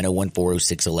 That's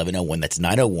 901-406-1101. That's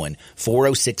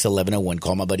 901-406-1101.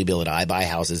 Call my buddy Bill at I Buy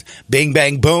Houses. Bing,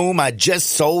 bang, boom. I just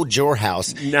sold your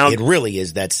house. Now, it really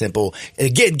is that simple.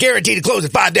 Again, guaranteed to close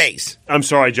in 5 days. I'm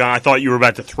sorry, John. I thought you were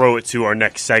about to throw it to our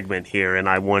next segment here, and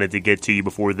I wanted to get to you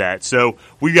before that. So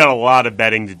we've got a lot of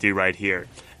betting to do right here.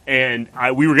 And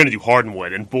we were going to do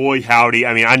Hardwood, and boy, howdy.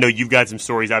 I mean, I know you've got some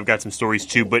stories. I've got some stories,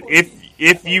 too. But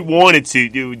if you wanted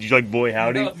to, would you like boy,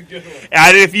 howdy?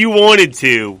 And if you wanted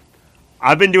to,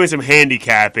 I've been doing some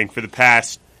handicapping for the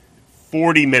past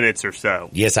 40 minutes or so.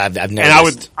 Yes, I've noticed.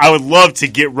 And I would love to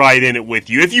get right in it with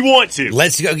you if you want to.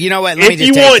 Let's go. You know what? Let me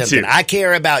just tell you something. I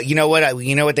care about, you know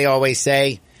what they always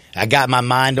say? I got my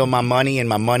mind on my money, and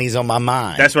my money's on my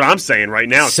mind. That's what I'm saying right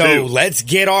now, so too. let's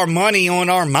get our money on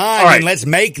our mind, Right. and let's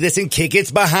make this and kick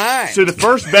its behind. So the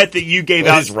first bet that you gave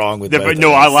What out is wrong with no, Lopez?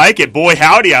 I like it. Boy,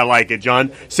 howdy, I like it,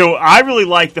 John. So I really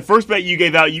like the first bet you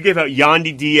gave out. You gave out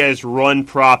Yandy Diaz run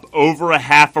prop over a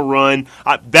half a run.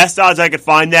 Best odds I could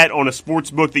find that on a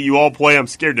sports book that you all play. I'm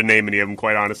scared to name any of them,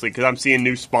 quite honestly, because I'm seeing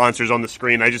new sponsors on the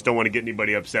screen. I just don't want to get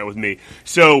anybody upset with me.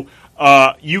 So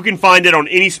you can find it on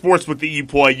any sportsbook that you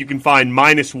play. You can find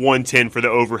minus 110 for the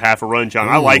over half a run, John.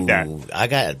 I like that. I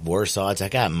got worse odds. I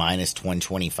got minus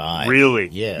 125. Really?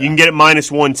 Yeah. You can get it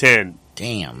minus 110.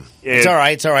 Damn. Yeah. It's all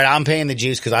right. It's all right. I'm paying the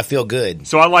juice because I feel good.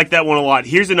 So I like that one a lot.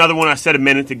 Here's another one I said a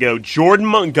minute ago. Jordan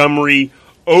Montgomery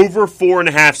over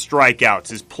 4.5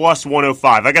 strikeouts is plus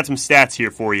 105. I got some stats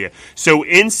here for you. So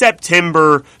in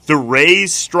September, the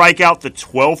Rays strike out the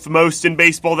 12th most in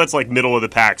baseball. That's like middle of the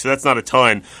pack, so that's not a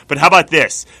ton. But how about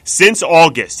this? Since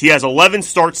August, he has 11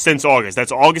 starts since August.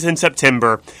 That's August and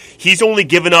September. He's only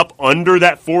given up under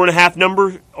that 4.5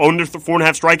 number, under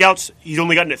 4.5 strikeouts. He's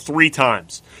only gotten it 3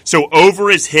 times. So over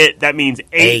his hit, that means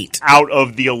 8 out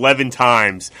of the 11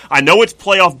 times. I know it's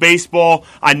playoff baseball.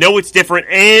 I know it's different.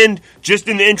 And just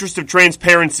in the interest of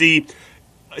transparency,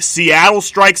 Seattle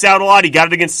strikes out a lot. He got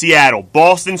it against Seattle.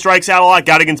 Boston strikes out a lot.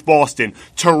 Got it against Boston.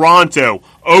 Toronto,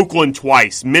 Oakland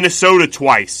twice. Minnesota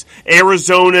twice.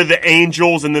 Arizona, the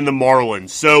Angels, and then the Marlins.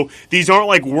 So these aren't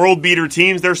like world beater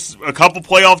teams. There's a couple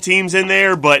playoff teams in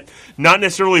there, but not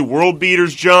necessarily world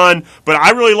beaters, John. But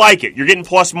I really like it. You're getting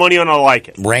plus money on. I like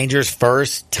it. Rangers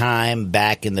first time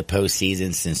back in the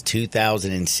postseason since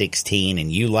 2016,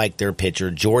 and you like their pitcher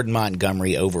Jordan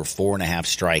Montgomery over 4.5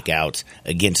 strikeouts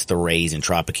against the Rays in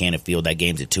Tropicana Field. That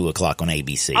game's at 2:00 on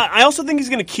ABC. I also think he's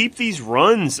going to keep these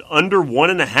runs under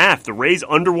 1.5. The Rays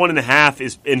under 1.5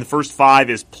 is in the first 5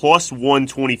 is plus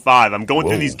 125. I'm going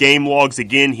through these game logs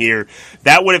again here.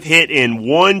 That would have hit in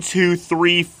 1, 2,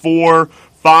 3, 4,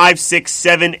 5, 6,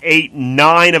 7, 8,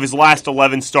 9 of his last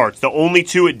 11 starts. The only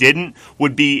 2 it didn't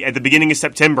would be at the beginning of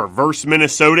September versus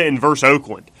Minnesota and versus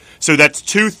Oakland. So that's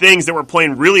 2 things that we're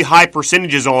playing really high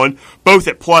percentages on, both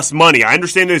at plus money. I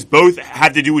understand those both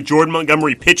have to do with Jordan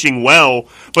Montgomery pitching well,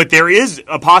 but there is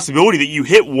a possibility that you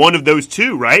hit one of those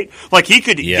 2, right? Like he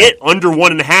could hit under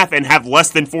 1.5 and have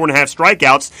less than 4.5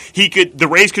 strikeouts. The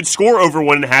Rays could score over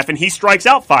 1.5 and he strikes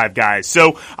out 5 guys.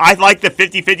 So I like the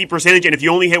 50-50 percentage, and if you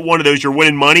only hit one of those, you're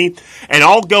winning money. And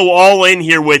I'll go all in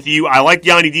here with you. I like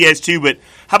Yandy Diaz too, but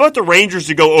how about the Rangers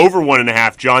to go over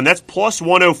 1.5, John? That's plus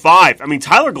 105. I mean,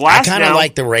 Tyler Glass. I kind of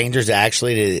like the Rangers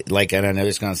actually to and I know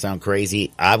it's going to sound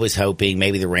crazy. I was hoping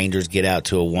maybe the Rangers get out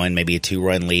to maybe a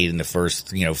 2-run lead in the first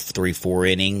 3-4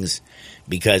 innings,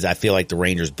 because I feel like the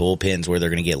Rangers bullpen's where they're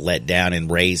going to get let down, and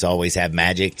Rays always have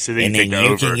magic. So and then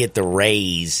you can get the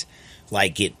Rays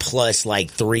get plus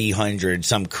 300,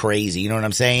 some crazy. You know what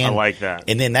I'm saying? I like that.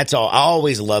 And then that's all. I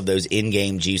always love those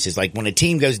in-game juices. Like when a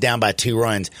team goes down by 2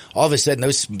 runs, all of a sudden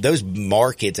those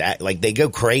markets act like they go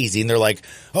crazy, and they're like,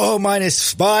 oh,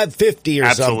 minus 550 or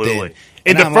something.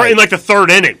 In the third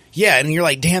inning. Yeah, and you're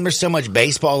like, damn, there's so much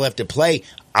baseball left to play.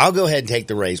 I'll go ahead and take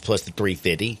the Rays plus the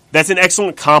 350. That's an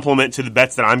excellent compliment to the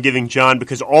bets that I'm giving, John,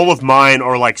 because all of mine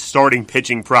are starting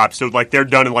pitching props. So they're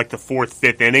done in the 4th,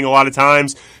 5th inning a lot of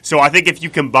times. So I think if you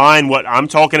combine what I'm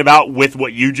talking about with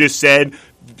what you just said,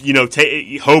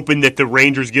 hoping that the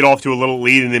Rangers get off to a little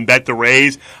lead and then bet the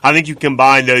Rays, I think you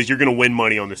combine those, you're going to win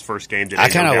money on this first game today. I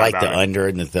kind of like the under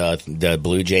in the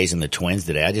Blue Jays and the Twins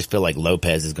today. I just feel like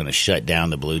Lopez is going to shut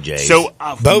down the Blue Jays. So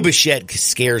Bo Bichette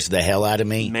scares the hell out of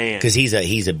me, man, because he's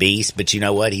a beast. But you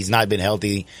know what? He's not been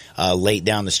healthy late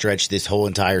down the stretch this whole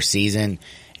entire season.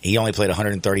 He only played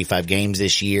 135 games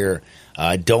this year.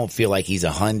 I don't feel like he's a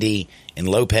Hundy, and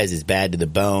Lopez is bad to the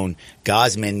bone.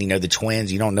 Gausman, the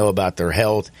Twins, you don't know about their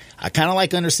health. I kind of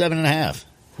like under 7.5.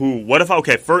 What if,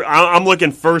 I'm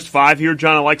looking first 5 here,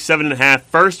 John. I like 7.5.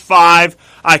 First 5,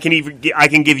 I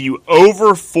can give you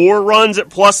over 4 runs at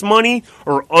plus money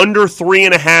or under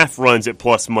 3.5 runs at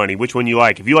plus money. Which one you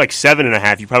like? If you like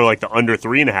 7.5, you probably like the under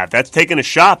 3.5. That's taking a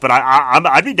shot, but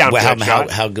I'd be down for that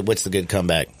shot. How good? What's the good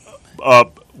comeback?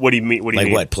 What do you mean? What do you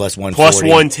mean? What, plus 140? Plus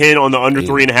 110 on the under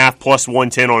 3.5, plus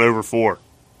 110 on over 4.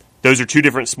 Those are 2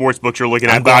 different sports books you're looking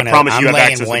at, but I promise you have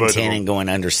access to both of them. I'm laying 110 and going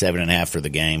under 7.5 for the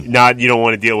game. You don't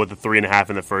want to deal with the 3.5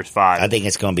 in the first 5. I think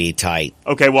it's going to be tight.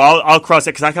 Okay, well, I'll cross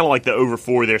that because I kind of like the over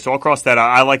 4 there, so I'll cross that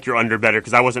out. I like your under better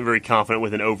because I wasn't very confident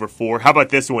with an over 4. How about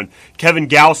this one? Kevin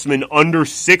Gausman under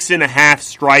 6.5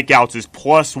 strikeouts is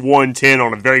plus 110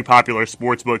 on a very popular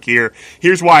sports book here.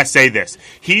 Here's why I say this.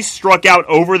 He struck out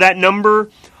over that number,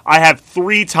 I have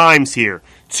 3 times here.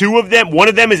 2 of them, one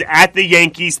of them is at the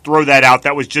Yankees. Throw that out.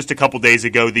 That was just a couple days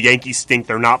ago. The Yankees stink.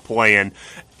 They're not playing.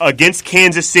 against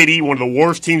Kansas City, one of the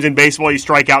worst teams in baseball. He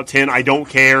struck out 10. I don't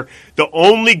care. The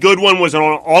only good one was on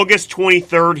August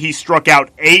 23rd. He struck out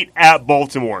 8 at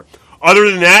Baltimore.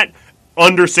 Other than that,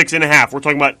 under 6.5. We're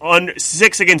talking about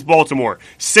 6 against Baltimore,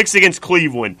 6 against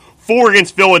Cleveland, 4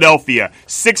 against Philadelphia,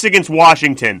 6 against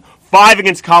Washington, 5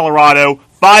 against Colorado,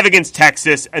 5 against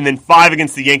Texas, and then 5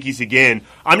 against the Yankees again.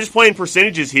 I'm just playing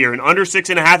percentages here, and under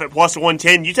 6.5 at plus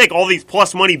 110. You take all these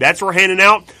plus money bets we're handing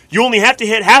out, you only have to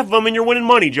hit half of them, and you're winning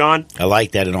money, John. I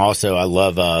like that, and also I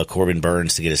love Corbin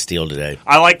Burns to get a steal today.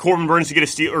 I like Corbin Burns to get a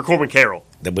steal, or Corbin Carroll.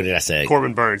 What did I say?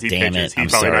 Corbin Burns. He Damn pitches. it! I'm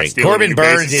He's probably sorry. not stealing Corbin any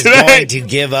Burns bases is today. going to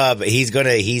give up. He's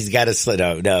got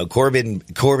to no.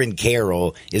 Corbin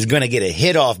Carroll is going to get a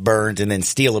hit off Burns and then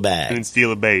steal a bag. And then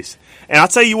steal a base. And I'll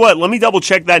tell you what, let me double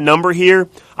check that number here.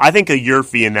 I think a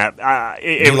Yurfee in that.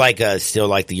 You still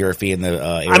like the Yurfee in the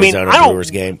Arizona Brewers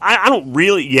game? I don't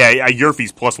really. Yeah,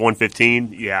 Yurfee's plus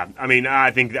 115. Yeah, I mean, I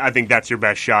think that's your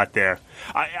best shot there.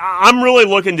 I'm really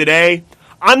looking today.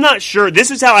 I'm not sure. This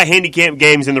is how I handicap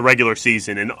games in the regular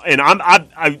season, and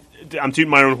I'm tooting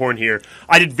my own horn here.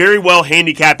 I did very well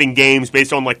handicapping games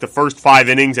based on like the first 5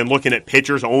 innings and looking at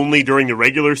pitchers only during the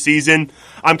regular season.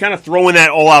 I'm kind of throwing that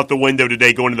all out the window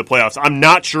today going into the playoffs. I'm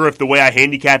not sure if the way I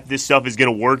handicap this stuff is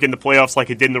going to work in the playoffs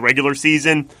like it did in the regular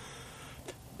season.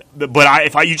 But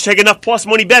if you take enough plus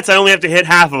money bets, I only have to hit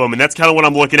half of them, and that's kind of what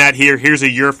I'm looking at here. Here's a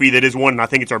Yurfee that is one, and I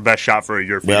think it's our best shot for a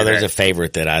Yurfee. Well, there's a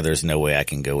favorite that there's no way I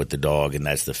can go with the dog, and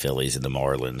that's the Phillies and the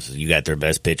Marlins. You got their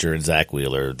best pitcher in Zach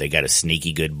Wheeler. They got a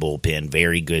sneaky good bullpen,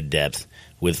 very good depth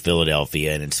with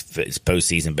Philadelphia, and it's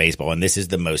postseason baseball. And this is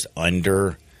the most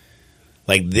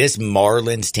this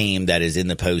Marlins team that is in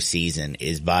the postseason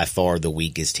is by far the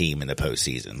weakest team in the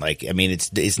postseason. Like, I mean,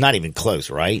 it's not even close,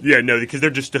 right? Yeah, no, because they're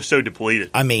just so depleted.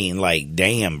 I mean, like,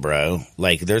 damn, bro.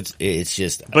 Like, it's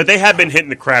just. But they have been hitting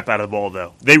the crap out of the ball,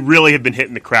 though. They really have been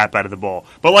hitting the crap out of the ball.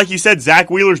 But like you said, Zach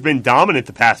Wheeler's been dominant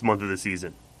the past month of the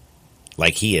season.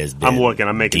 Like he has been.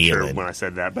 I'm making sure when I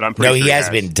said that, but I'm pretty sure he has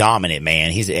been dominant,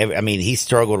 man. He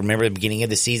struggled. Remember at the beginning of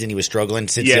the season, he was struggling.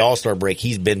 Since the All-Star break,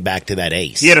 he's been back to that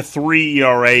ace. He had a 3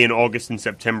 ERA in August and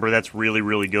September. That's really,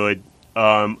 really good.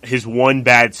 His one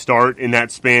bad start in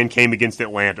that span came against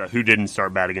Atlanta. Who didn't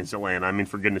start bad against Atlanta? I mean,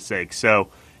 for goodness sake. So,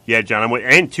 yeah, John,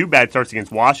 and 2 bad starts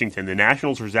against Washington. The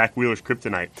Nationals are Zach Wheeler's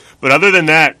kryptonite. But other than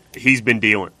that, he's been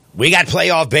dealing. We got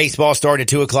playoff baseball starting at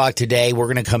 2 o'clock today. We're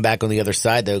going to come back on the other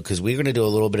side, though, because we're going to do a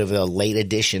little bit of a late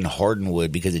edition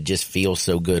Hardenwood because it just feels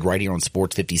so good right here on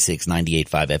Sports 56,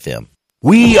 98.5 FM.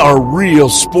 We are real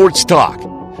sports talk.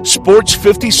 Sports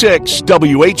 56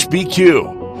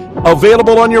 WHBQ.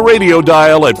 Available on your radio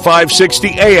dial at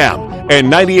 560 AM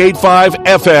and 98.5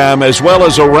 FM, as well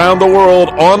as around the world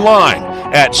online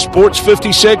at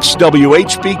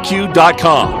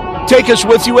sports56whbq.com. Take us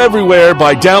with you everywhere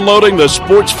by downloading the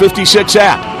Sports 56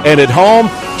 app. And at home,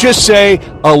 just say,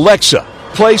 Alexa,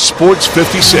 play Sports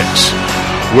 56.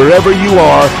 Wherever you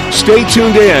are, stay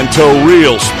tuned in to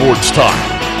Real Sports Talk.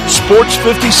 Sports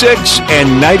 56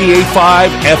 and 98.5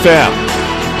 FM.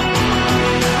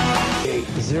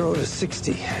 0 to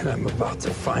 60, and I'm about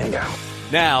to find out.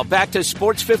 Now, back to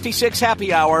Sports 56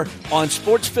 Happy Hour on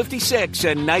Sports 56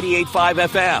 and 98.5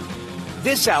 FM.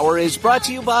 This hour is brought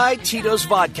to you by Tito's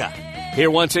Vodka.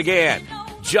 Here once again,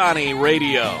 Johnny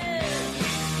Radio.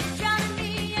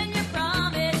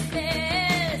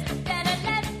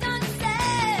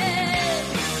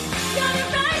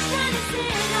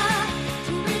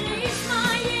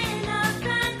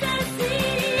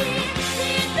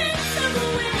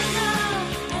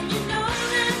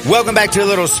 Welcome back to a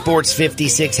little Sports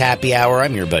 56 Happy Hour.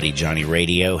 I'm your buddy Johnny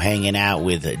Radio, hanging out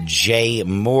with Jay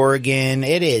Morgan.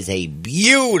 It is a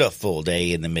beautiful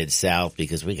day in the Mid-South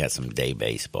because we got some day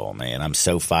baseball, man. I'm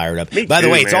so fired up. By the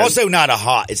way, it's also not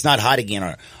it's not hot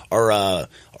again. Our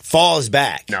fall is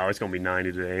back. No, it's going to be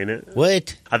 90 today, ain't it?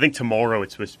 What? I think tomorrow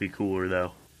it's supposed to be cooler,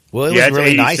 though. Well, it was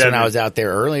really nice when I was out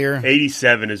there earlier.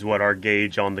 87 is what our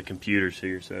gauge on the computers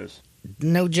here says.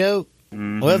 No joke.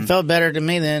 Mm-hmm. Well, it felt better to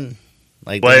me then.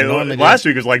 Last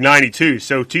week was like 92.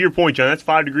 So to your point, John, that's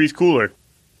 5 degrees cooler.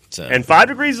 And 5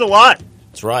 degrees is a lot.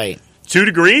 That's right. 2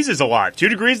 degrees is a lot. 2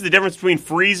 degrees is the difference between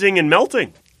freezing and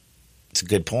melting. It's a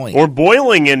good point. Or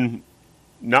boiling and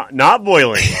not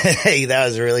boiling. Hey, that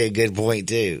was really a good point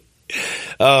too.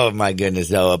 Oh my goodness.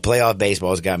 No, playoff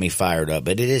baseball has got me fired up,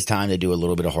 but it is time to do a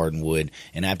little bit of Hardenwood.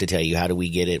 And I have to tell you, how do we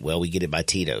get it? Well, we get it by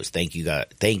Tito's. Thank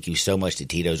you so much to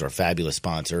Tito's, our fabulous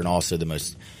sponsor, and also the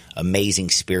most amazing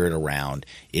spirit around.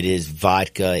 It is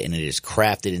vodka, and it is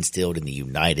crafted and distilled in the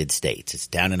United States. It's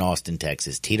down in Austin,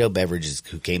 Texas. Tito Beverages,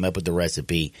 who came up with the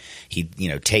recipe, he,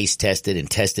 taste tested and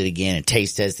tested again and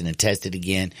taste tested and tested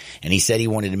again. And he said he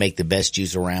wanted to make the best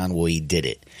juice around. Well, he did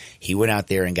it. He went out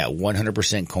there and got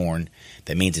 100% corn.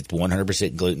 That means it's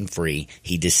 100% gluten-free.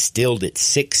 He distilled it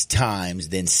 6 times,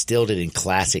 then distilled it in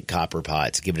classic copper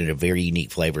pots, giving it a very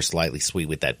unique flavor, slightly sweet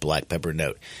with that black pepper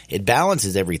note. It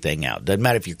balances everything out. Doesn't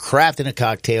matter if you're crafting a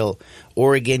cocktail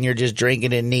or, again, you're just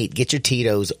drinking it neat. Get your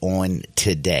Tito's on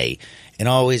today. And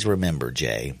always remember,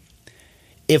 Jay,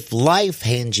 if life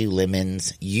hands you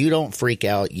lemons, you don't freak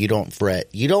out, you don't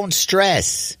fret, you don't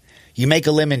stress. You make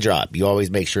a lemon drop. You always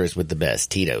make sure it's with the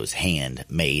best. Tito's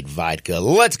handmade vodka.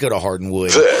 Let's go to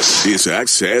Hardinwood. This is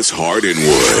Access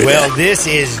Hardinwood. Well, this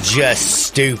is just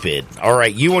stupid. All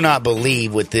right, you will not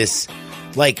believe what this,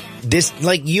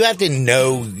 you have to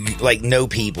know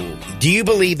people. Do you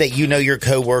believe that you know your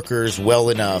coworkers well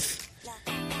enough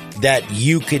that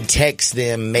you could text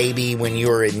them maybe when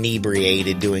you're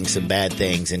inebriated doing some bad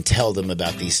things and tell them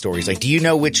about these stories? Like, do you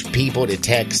know which people to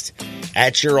text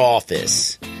at your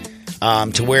office?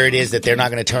 To where it is that they're not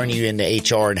going to turn you into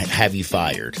HR and have you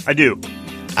fired. I do.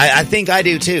 I think I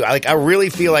do too. I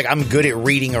really feel like I'm good at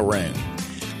reading a room.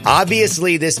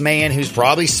 Obviously, this man, who's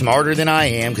probably smarter than I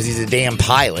am because he's a damn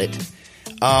pilot,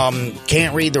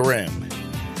 can't read the room.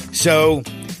 So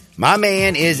my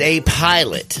man is a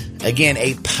pilot. Again,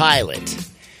 a pilot.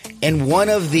 And one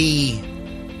of the,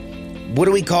 what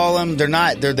do we call them? They're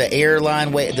the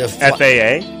airline,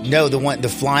 FAA? No, the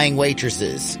flying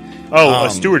waitresses. Oh, a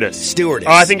stewardess. Stewardess.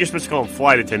 Oh, I think you're supposed to call them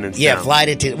flight attendants. Yeah, now. flight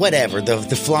attendant, whatever. The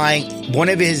flying, one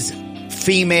of his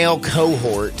female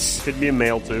cohorts. Could be a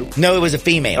male too. No, it was a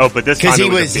female. Oh, but this time he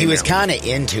was he was kind of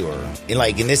into her.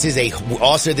 And this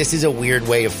is a weird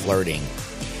way of flirting.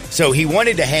 So he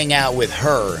wanted to hang out with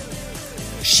her.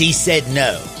 She said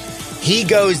no. He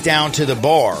goes down to the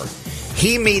bar.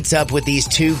 He meets up with these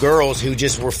 2 girls who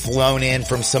just were flown in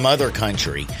from some other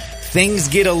country. Things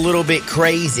get a little bit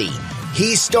crazy.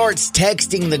 He starts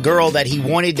texting the girl that he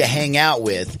wanted to hang out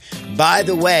with. By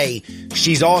the way,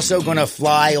 she's also going to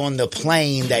fly on the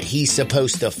plane that he's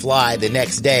supposed to fly the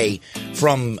next day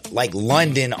from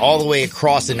London all the way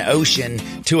across an ocean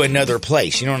to another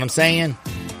place. You know what I'm saying?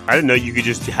 I didn't know you could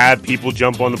just have people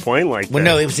jump on the plane like that. Well,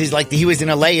 no, it was he was in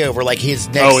a layover, his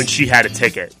next. Oh, and she had a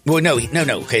ticket. Well, no.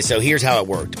 Okay, so here's how it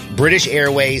worked. British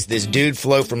Airways, this dude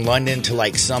flew from London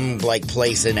to some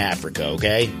place in Africa,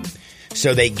 okay?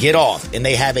 So they get off, and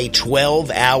they have a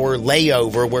 12-hour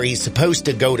layover where he's supposed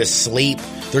to go to sleep.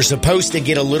 They're supposed to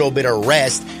get a little bit of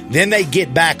rest. Then they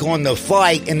get back on the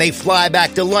flight, and they fly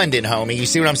back to London, homie. You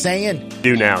see what I'm saying?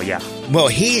 Do now, yeah. Well,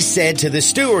 he said to the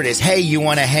stewardess, hey, you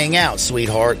want to hang out,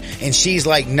 sweetheart? And she's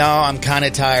like, no, I'm kind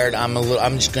of tired. I'm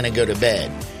just going to go to bed.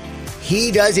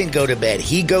 He doesn't go to bed.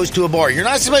 He goes to a bar. You're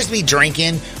not supposed to be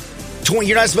drinking.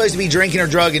 You're not supposed to be drinking or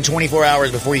drugging 24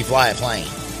 hours before you fly a plane.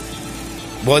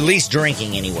 Well, at least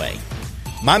drinking anyway.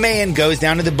 My man goes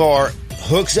down to the bar,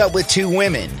 hooks up with 2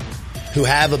 women who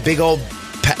have a big old,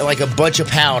 a bunch of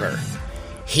powder.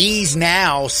 He's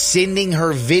now sending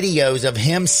her videos of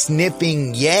him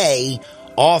sniffing yay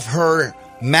off her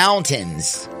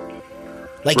mountains.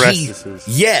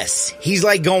 He's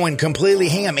going completely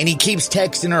ham, and he keeps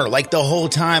texting her the whole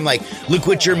time, look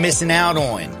what you're missing out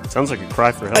on. Sounds like a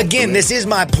cry for help. Again, this is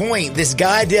my point. This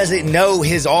guy doesn't know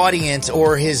his audience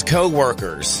or his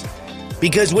coworkers.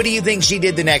 Because what do you think she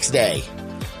did the next day?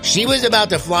 She was about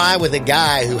to fly with a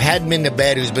guy who hadn't been to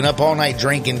bed, who's been up all night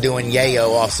drinking, doing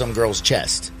yayo off some girl's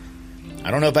chest. I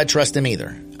don't know if I trust him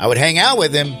either. I would hang out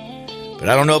with him, but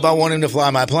I don't know if I want him to fly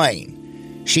my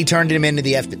plane. She turned him into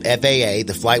the FAA.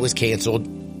 The flight was canceled.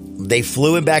 They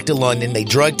flew him back to London. They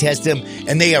drug tested him,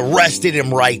 and they arrested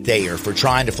him right there for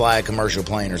trying to fly a commercial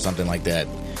plane or something like that.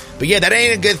 But yeah, that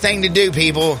ain't a good thing to do,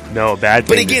 people. No, bad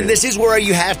thing. But again, this is where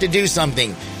you have to do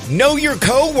something. Know your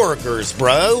coworkers,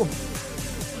 bro.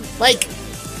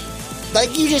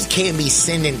 You just can't be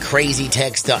sending crazy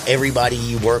texts to everybody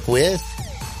you work with.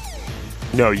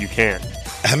 No, you can't.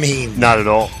 I mean, not at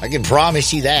all. I can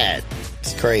promise you that.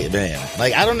 It's crazy, man.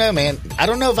 I don't know, man. I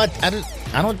don't know if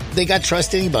I don't think I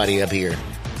trust anybody up here.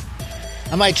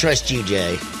 I might trust you,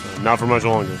 Jay. Not for much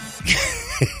longer.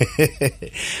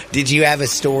 Did you have a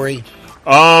story?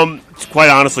 Quite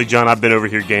honestly, John, I've been over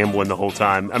here gambling the whole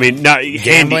time. I mean,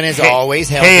 gambling is always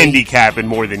healthy. Handicapping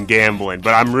more than gambling,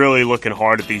 but I'm really looking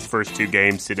hard at these first 2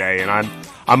 games today, and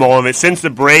I'm all in it. Since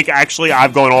the break, actually,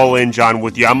 I've gone all in, John,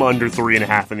 with you. I'm under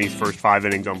 3.5 in these first 5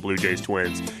 innings on Blue Jays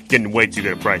Twins. Getting way too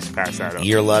good a price to pass that up.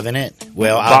 You're loving it?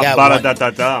 Well, I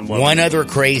got one other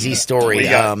crazy story. Do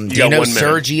you know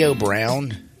Sergio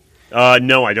Brown?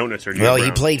 No, I don't know Sergio Well, Brown.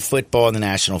 he played football in the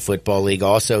National Football League.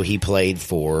 Also, he played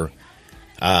for,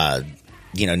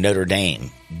 Notre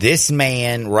Dame. This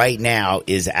man right now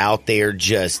is out there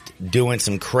just doing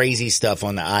some crazy stuff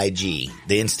on the IG,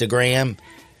 the Instagram.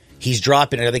 He's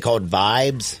dropping, are they called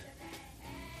vibes?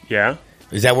 Yeah.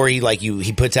 Is that where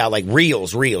he puts out like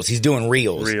reels? He's doing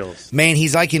reels. Man,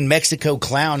 he's like in Mexico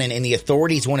clowning, and the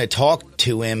authorities want to talk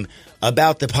to him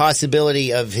about the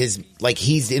possibility of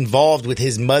he's involved with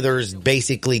his mother's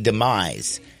basically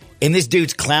demise. And this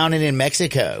dude's clowning in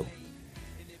Mexico.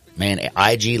 Man,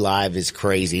 IG Live is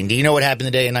crazy. And do you know what happened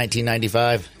today in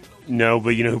 1995? No,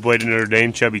 but you know who played in Notre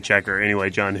Dame? Chubby Checker. Anyway,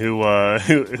 John, who what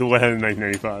happened in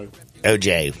 1995?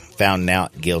 OJ found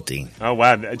out guilty. Oh,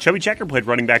 wow. Chubby Checker played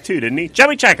running back too, didn't he?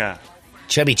 Chubby Checker.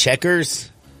 Chubby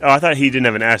Checkers? Oh, I thought he didn't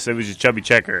have an S. It was just Chubby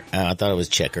Checker. Oh, I thought it was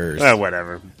Checkers. Oh,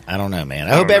 whatever. I don't know, man.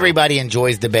 I hope everybody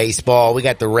enjoys the baseball. We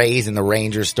got the Rays and the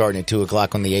Rangers starting at 2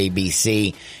 o'clock on the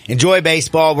ABC. Enjoy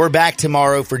baseball. We're back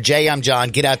tomorrow. For Jay, I'm John.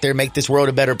 Get out there, make this world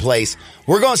a better place.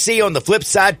 We're going to see you on the flip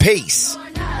side. Peace.